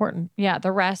far more important. Yeah,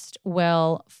 the rest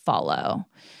will follow.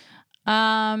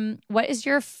 What is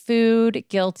your food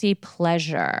guilty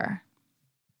pleasure?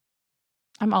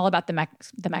 I'm all about the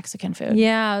Mexican food.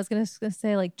 Yeah, I was gonna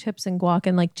say like chips and guac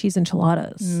and like cheese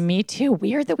enchiladas. Me too.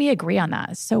 Weird that we agree on that.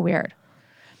 It's so weird.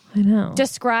 I know.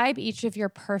 Describe each of your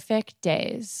perfect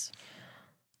days.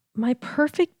 My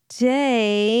perfect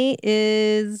day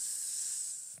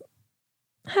is,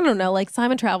 I don't know, like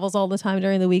Simon travels all the time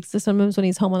during the week. So sometimes when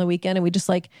he's home on the weekend and we just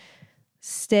like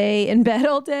stay in bed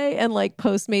all day and like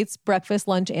Postmates breakfast,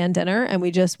 lunch, and dinner. And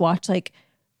we just watch like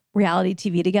reality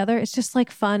TV together. It's just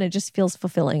like fun. It just feels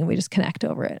fulfilling and we just connect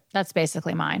over it. That's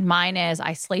basically mine. Mine is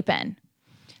I sleep in.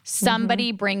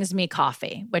 Somebody brings me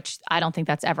coffee, which I don't think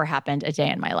that's ever happened a day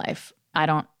in my life. I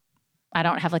don't I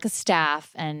don't have like a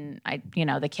staff, and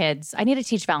the kids. I need to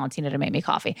teach Valentina to make me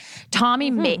coffee.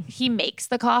 Tommy, he makes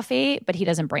the coffee, but he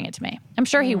doesn't bring it to me. I'm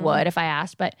sure he would if I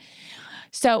asked. But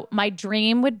so my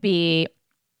dream would be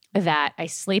that I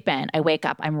sleep in, I wake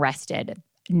up, I'm rested,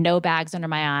 no bags under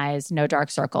my eyes, no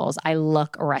dark circles. I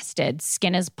look rested.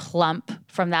 Skin is plump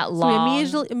from that long.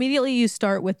 So immediately you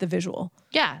start with the visual.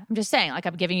 Yeah, I'm just saying, like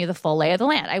I'm giving you the full lay of the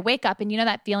land. I wake up, and you know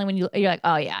that feeling when you're like,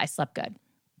 oh yeah, I slept good.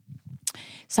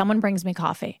 Someone brings me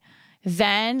coffee.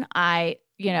 Then I,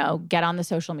 get on the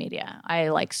social media. I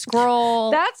like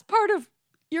scroll. That's part of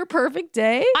your perfect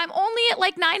day? I'm only at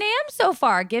like 9 a.m. so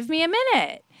far. Give me a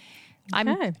minute.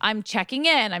 Okay. I'm checking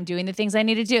in. I'm doing the things I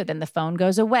need to do. Then the phone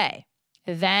goes away.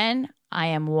 Then I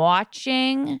am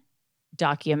watching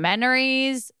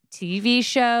documentaries, TV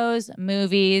shows,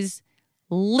 movies,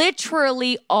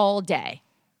 literally all day.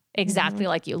 Exactly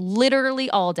like you. Literally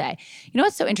all day. You know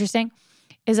what's so interesting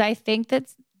is I think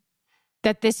that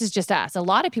this is just us. A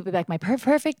lot of people be like, my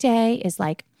perfect day is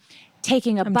like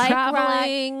taking a bike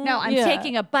ride. No, I'm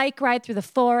taking a bike ride through the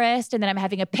forest, and then I'm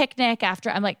having a picnic after.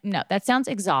 I'm like, no, that sounds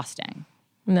exhausting.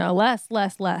 No, less. Do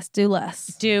less.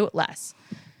 Do less.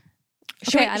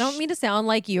 Okay, I don't mean to sound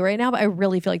like you right now, but I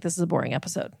really feel like this is a boring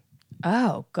episode.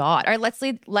 Oh God! All right,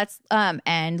 let's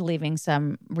end reading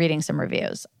some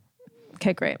reviews.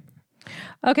 Okay, great.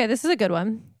 Okay, this is a good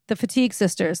one. The Fatigue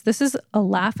Sisters. This is a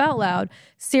laugh out loud,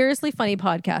 seriously funny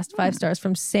podcast. 5 stars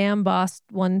from Sam Boss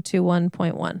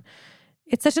 121.1.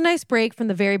 It's such a nice break from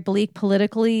the very bleak,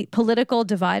 political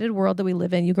divided world that we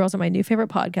live in. You girls are my new favorite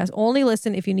podcast. Only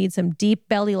listen if you need some deep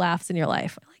belly laughs in your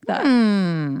life. I like that.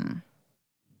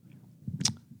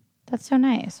 That's so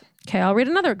nice. Okay, I'll read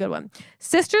another good one.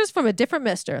 Sisters from a Different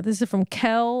Mister. This is from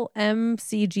Kel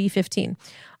MCG15.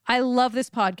 I love this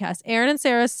podcast. Erin and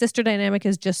Sarah's sister dynamic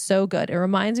is just so good. It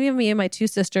reminds me of me and my 2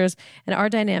 sisters and our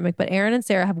dynamic, but Erin and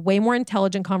Sarah have way more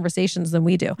intelligent conversations than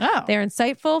we do. Oh. They're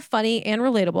insightful, funny, and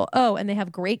relatable. Oh, and they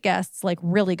have great guests, like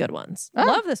really good ones. Oh.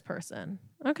 Love this person.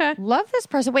 Okay. Love this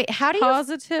person. Wait, how do you...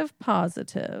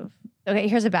 Positive. Okay,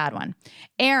 here's a bad one.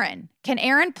 Erin, can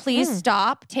Erin please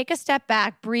stop, take a step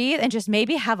back, breathe, and just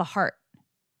maybe have a heart?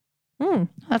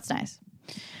 That's nice.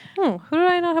 Who did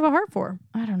I not have a heart for?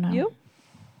 I don't know. You?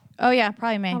 Oh, yeah,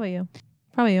 probably me.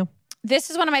 Probably you. This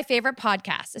is one of my favorite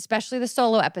podcasts, especially the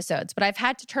solo episodes, but I've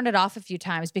had to turn it off a few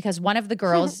times because one of the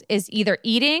girls is either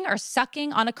eating or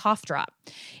sucking on a cough drop.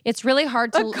 It's really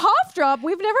hard to... A cough drop?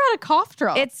 We've never had a cough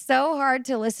drop. It's so hard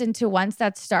to listen to once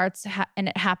that starts, and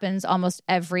it happens almost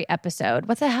every episode.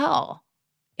 What the hell,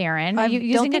 Erin? I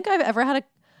don't think I've ever had a...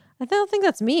 I don't think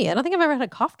that's me. I don't think I've ever had a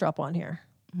cough drop on here.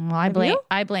 Well, I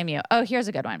blame you. Oh, here's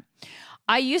a good one.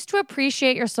 I used to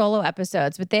appreciate your solo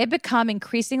episodes, but they have become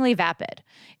increasingly vapid.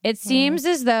 It seems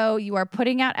as though you are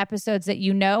putting out episodes that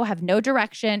have no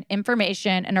direction,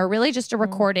 information, and are really just a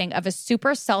recording of a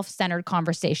super self-centered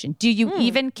conversation. Do you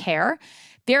even care?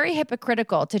 Very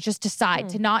hypocritical to just decide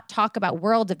to not talk about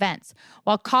world events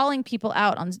while calling people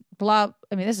out on blah.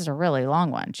 I mean, this is a really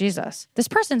long one. Jesus. This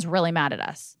person's really mad at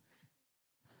us.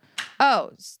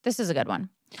 Oh, this is a good one.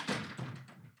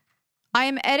 I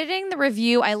am editing the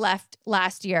review I left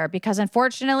last year because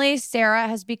unfortunately, Sarah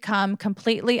has become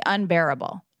completely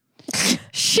unbearable.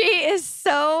 She is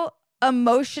so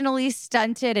emotionally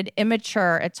stunted and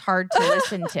immature, it's hard to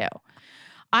listen to.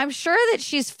 I'm sure that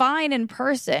she's fine in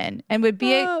person and would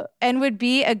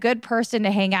be a good person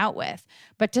to hang out with.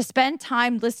 But to spend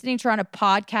time listening to her on a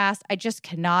podcast, I just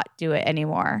cannot do it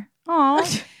anymore. Oh,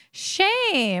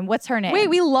 shame. What's her name? Wait,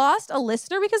 we lost a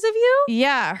listener because of you?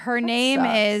 Yeah, her name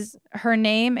is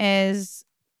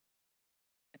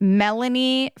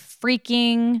Melanie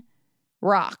freaking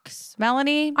Rocks.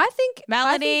 Melanie? I think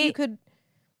Melanie you could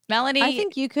Melanie. I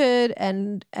think you could,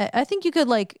 and I think you could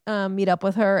like meet up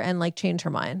with her and like change her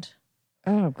mind.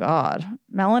 Oh God,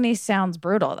 Melanie sounds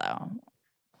brutal though.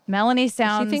 Melanie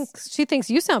sounds. She thinks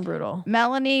you sound brutal.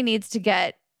 Melanie needs to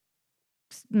go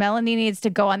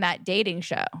on that dating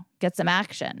show, get some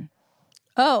action.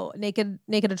 Oh, naked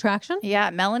attraction? Yeah,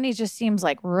 Melanie just seems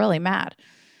like really mad.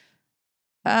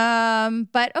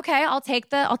 But okay, I'll take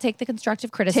the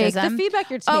constructive criticism. Take the feedback.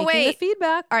 You're taking the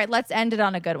feedback. All right, let's end it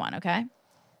on a good one, okay?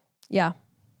 Yeah.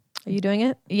 Are you doing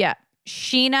it? Yeah.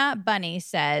 Sheena Bunny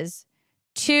says,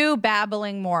 2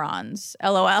 babbling morons.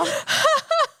 LOL.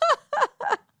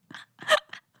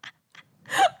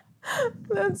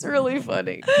 That's really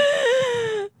funny.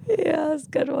 Yeah, that's a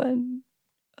good one.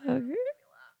 Okay.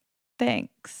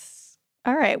 Thanks.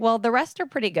 All right. Well, the rest are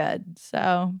pretty good.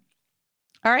 So,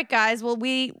 all right, guys. Well,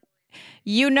 we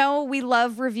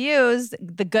love reviews,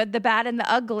 the good, the bad, and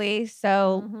the ugly.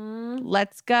 So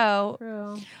let's go.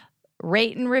 True.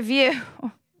 Rate and review.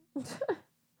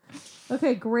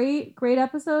 Okay, great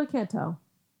episode. Can't tell.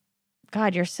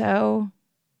 God, you're so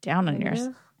down on yours.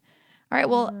 All right.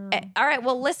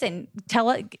 Well, listen,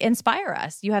 inspire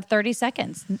us. You have 30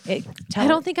 seconds. I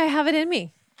don't think I have it in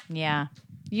me. Yeah.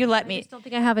 I just don't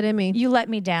think I have it in me. You let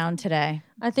me down today.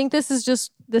 I think this is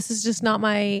just not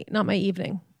my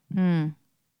evening.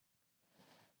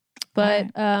 But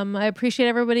I appreciate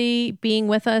everybody being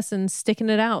with us and sticking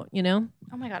it out, you know?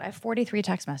 Oh my God, I have 43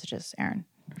 text messages, Erin.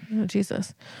 Oh,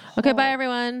 Jesus. Okay, bye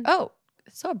everyone. Oh,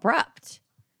 it's so abrupt.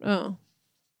 Oh.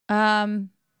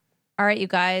 All right, you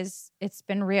guys, it's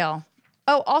been real.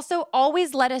 Oh, also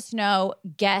always let us know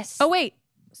guests. Oh, wait.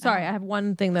 Sorry, I have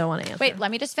one thing that I want to answer. Wait, let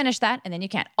me just finish that and then you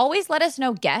can. Always let us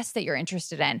know guests that you're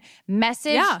interested in.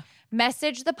 Message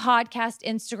the podcast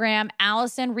Instagram.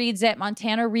 Allison reads it.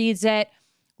 Montana reads it.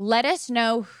 Let us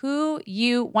know who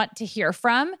you want to hear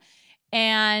from.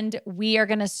 And we are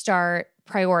going to start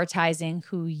prioritizing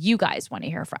who you guys want to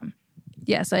hear from.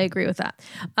 Yes, I agree with that.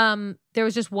 There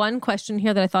was just one question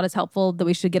here that I thought is helpful that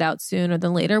we should get out sooner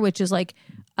than later, which is like,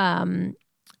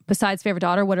 besides favorite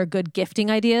daughter, what are good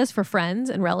gifting ideas for friends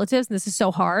and relatives? And this is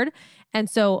so hard. And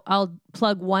so I'll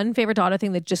plug one favorite daughter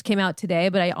thing that just came out today,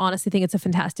 but I honestly think it's a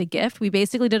fantastic gift. We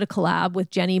basically did a collab with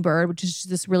Jenny Bird, which is just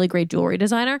this really great jewelry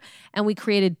designer. And we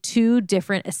created 2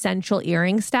 different essential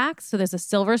earring stacks. So there's a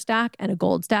silver stack and a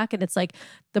gold stack. And it's like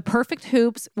the perfect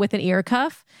hoops with an ear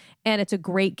cuff. And it's a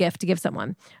great gift to give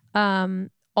someone.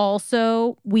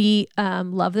 Also, we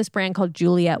love this brand called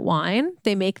Juliet Wine.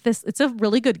 They make this, it's a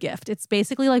really good gift. It's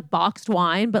basically like boxed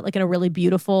wine, but like in a really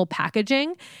beautiful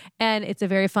packaging. And it's a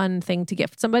very fun thing to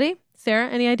gift somebody. Sarah,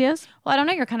 any ideas? Well, I don't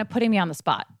know. You're kind of putting me on the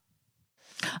spot.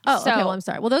 Oh, okay. Well, I'm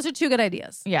sorry. Well, those are 2 good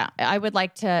ideas. Yeah. I would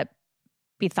like to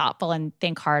be thoughtful and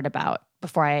think hard about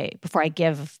before I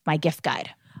give my gift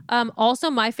guide. Also,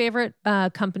 my favorite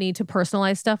company to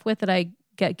personalize stuff with that I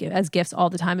get as gifts all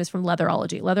the time is from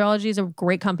Leatherology. Leatherology is a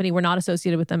great company. We're not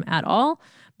associated with them at all,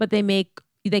 but they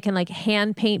can like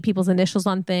hand paint people's initials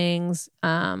on things.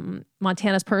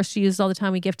 Montana's purse she uses all the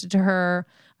time. We gifted to her.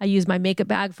 I use my makeup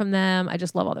bag from them. I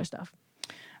just love all their stuff.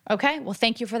 Okay. Well,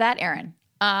 thank you for that, Erin.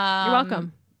 You're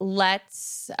welcome.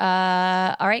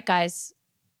 All right, guys,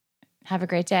 have a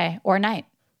great day or night.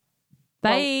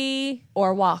 Bye.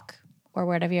 Or walk or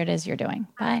whatever it is you're doing.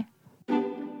 Bye.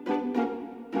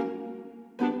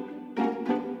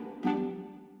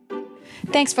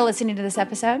 Thanks for listening to this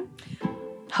episode.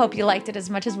 Hope you liked it as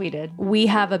much as we did. We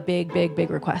have a big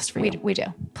request for you. We do.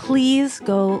 Please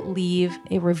go leave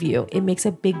a review. It makes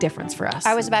a big difference for us.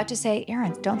 I was about to say,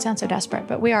 Erin, don't sound so desperate,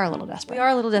 but we are a little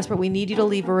desperate. We need you to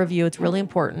leave a review. It's really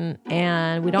important.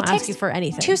 And we don't ask you for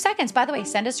anything. 2 seconds. By the way,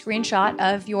 send a screenshot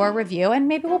of your review and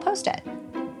maybe we'll post it.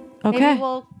 Okay. Maybe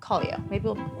we'll call you.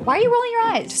 Why are you rolling your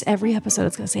eyes? Just every episode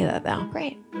it's going to say that now.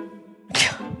 Great.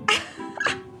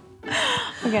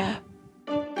 Okay.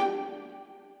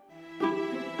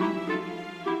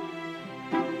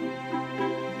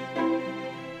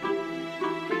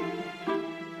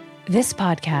 This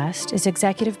podcast is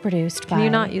executive produced by... Can you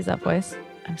not use that voice?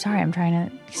 I'm sorry, I'm trying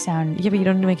to sound... Yeah, but you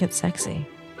don't need to make it sexy.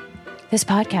 This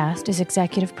podcast is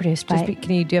executive produced by... do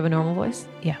you have a normal voice?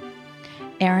 Yeah.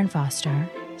 Erin Foster,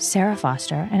 Sarah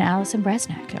Foster, and Allison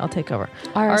Bresnick. Okay, I'll take over.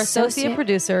 Our associate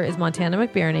producer is Montana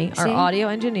McBurney. Our audio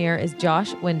engineer is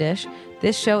Josh Windish.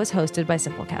 This show is hosted by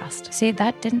Simplecast. See,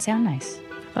 that didn't sound nice.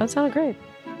 That sounded great.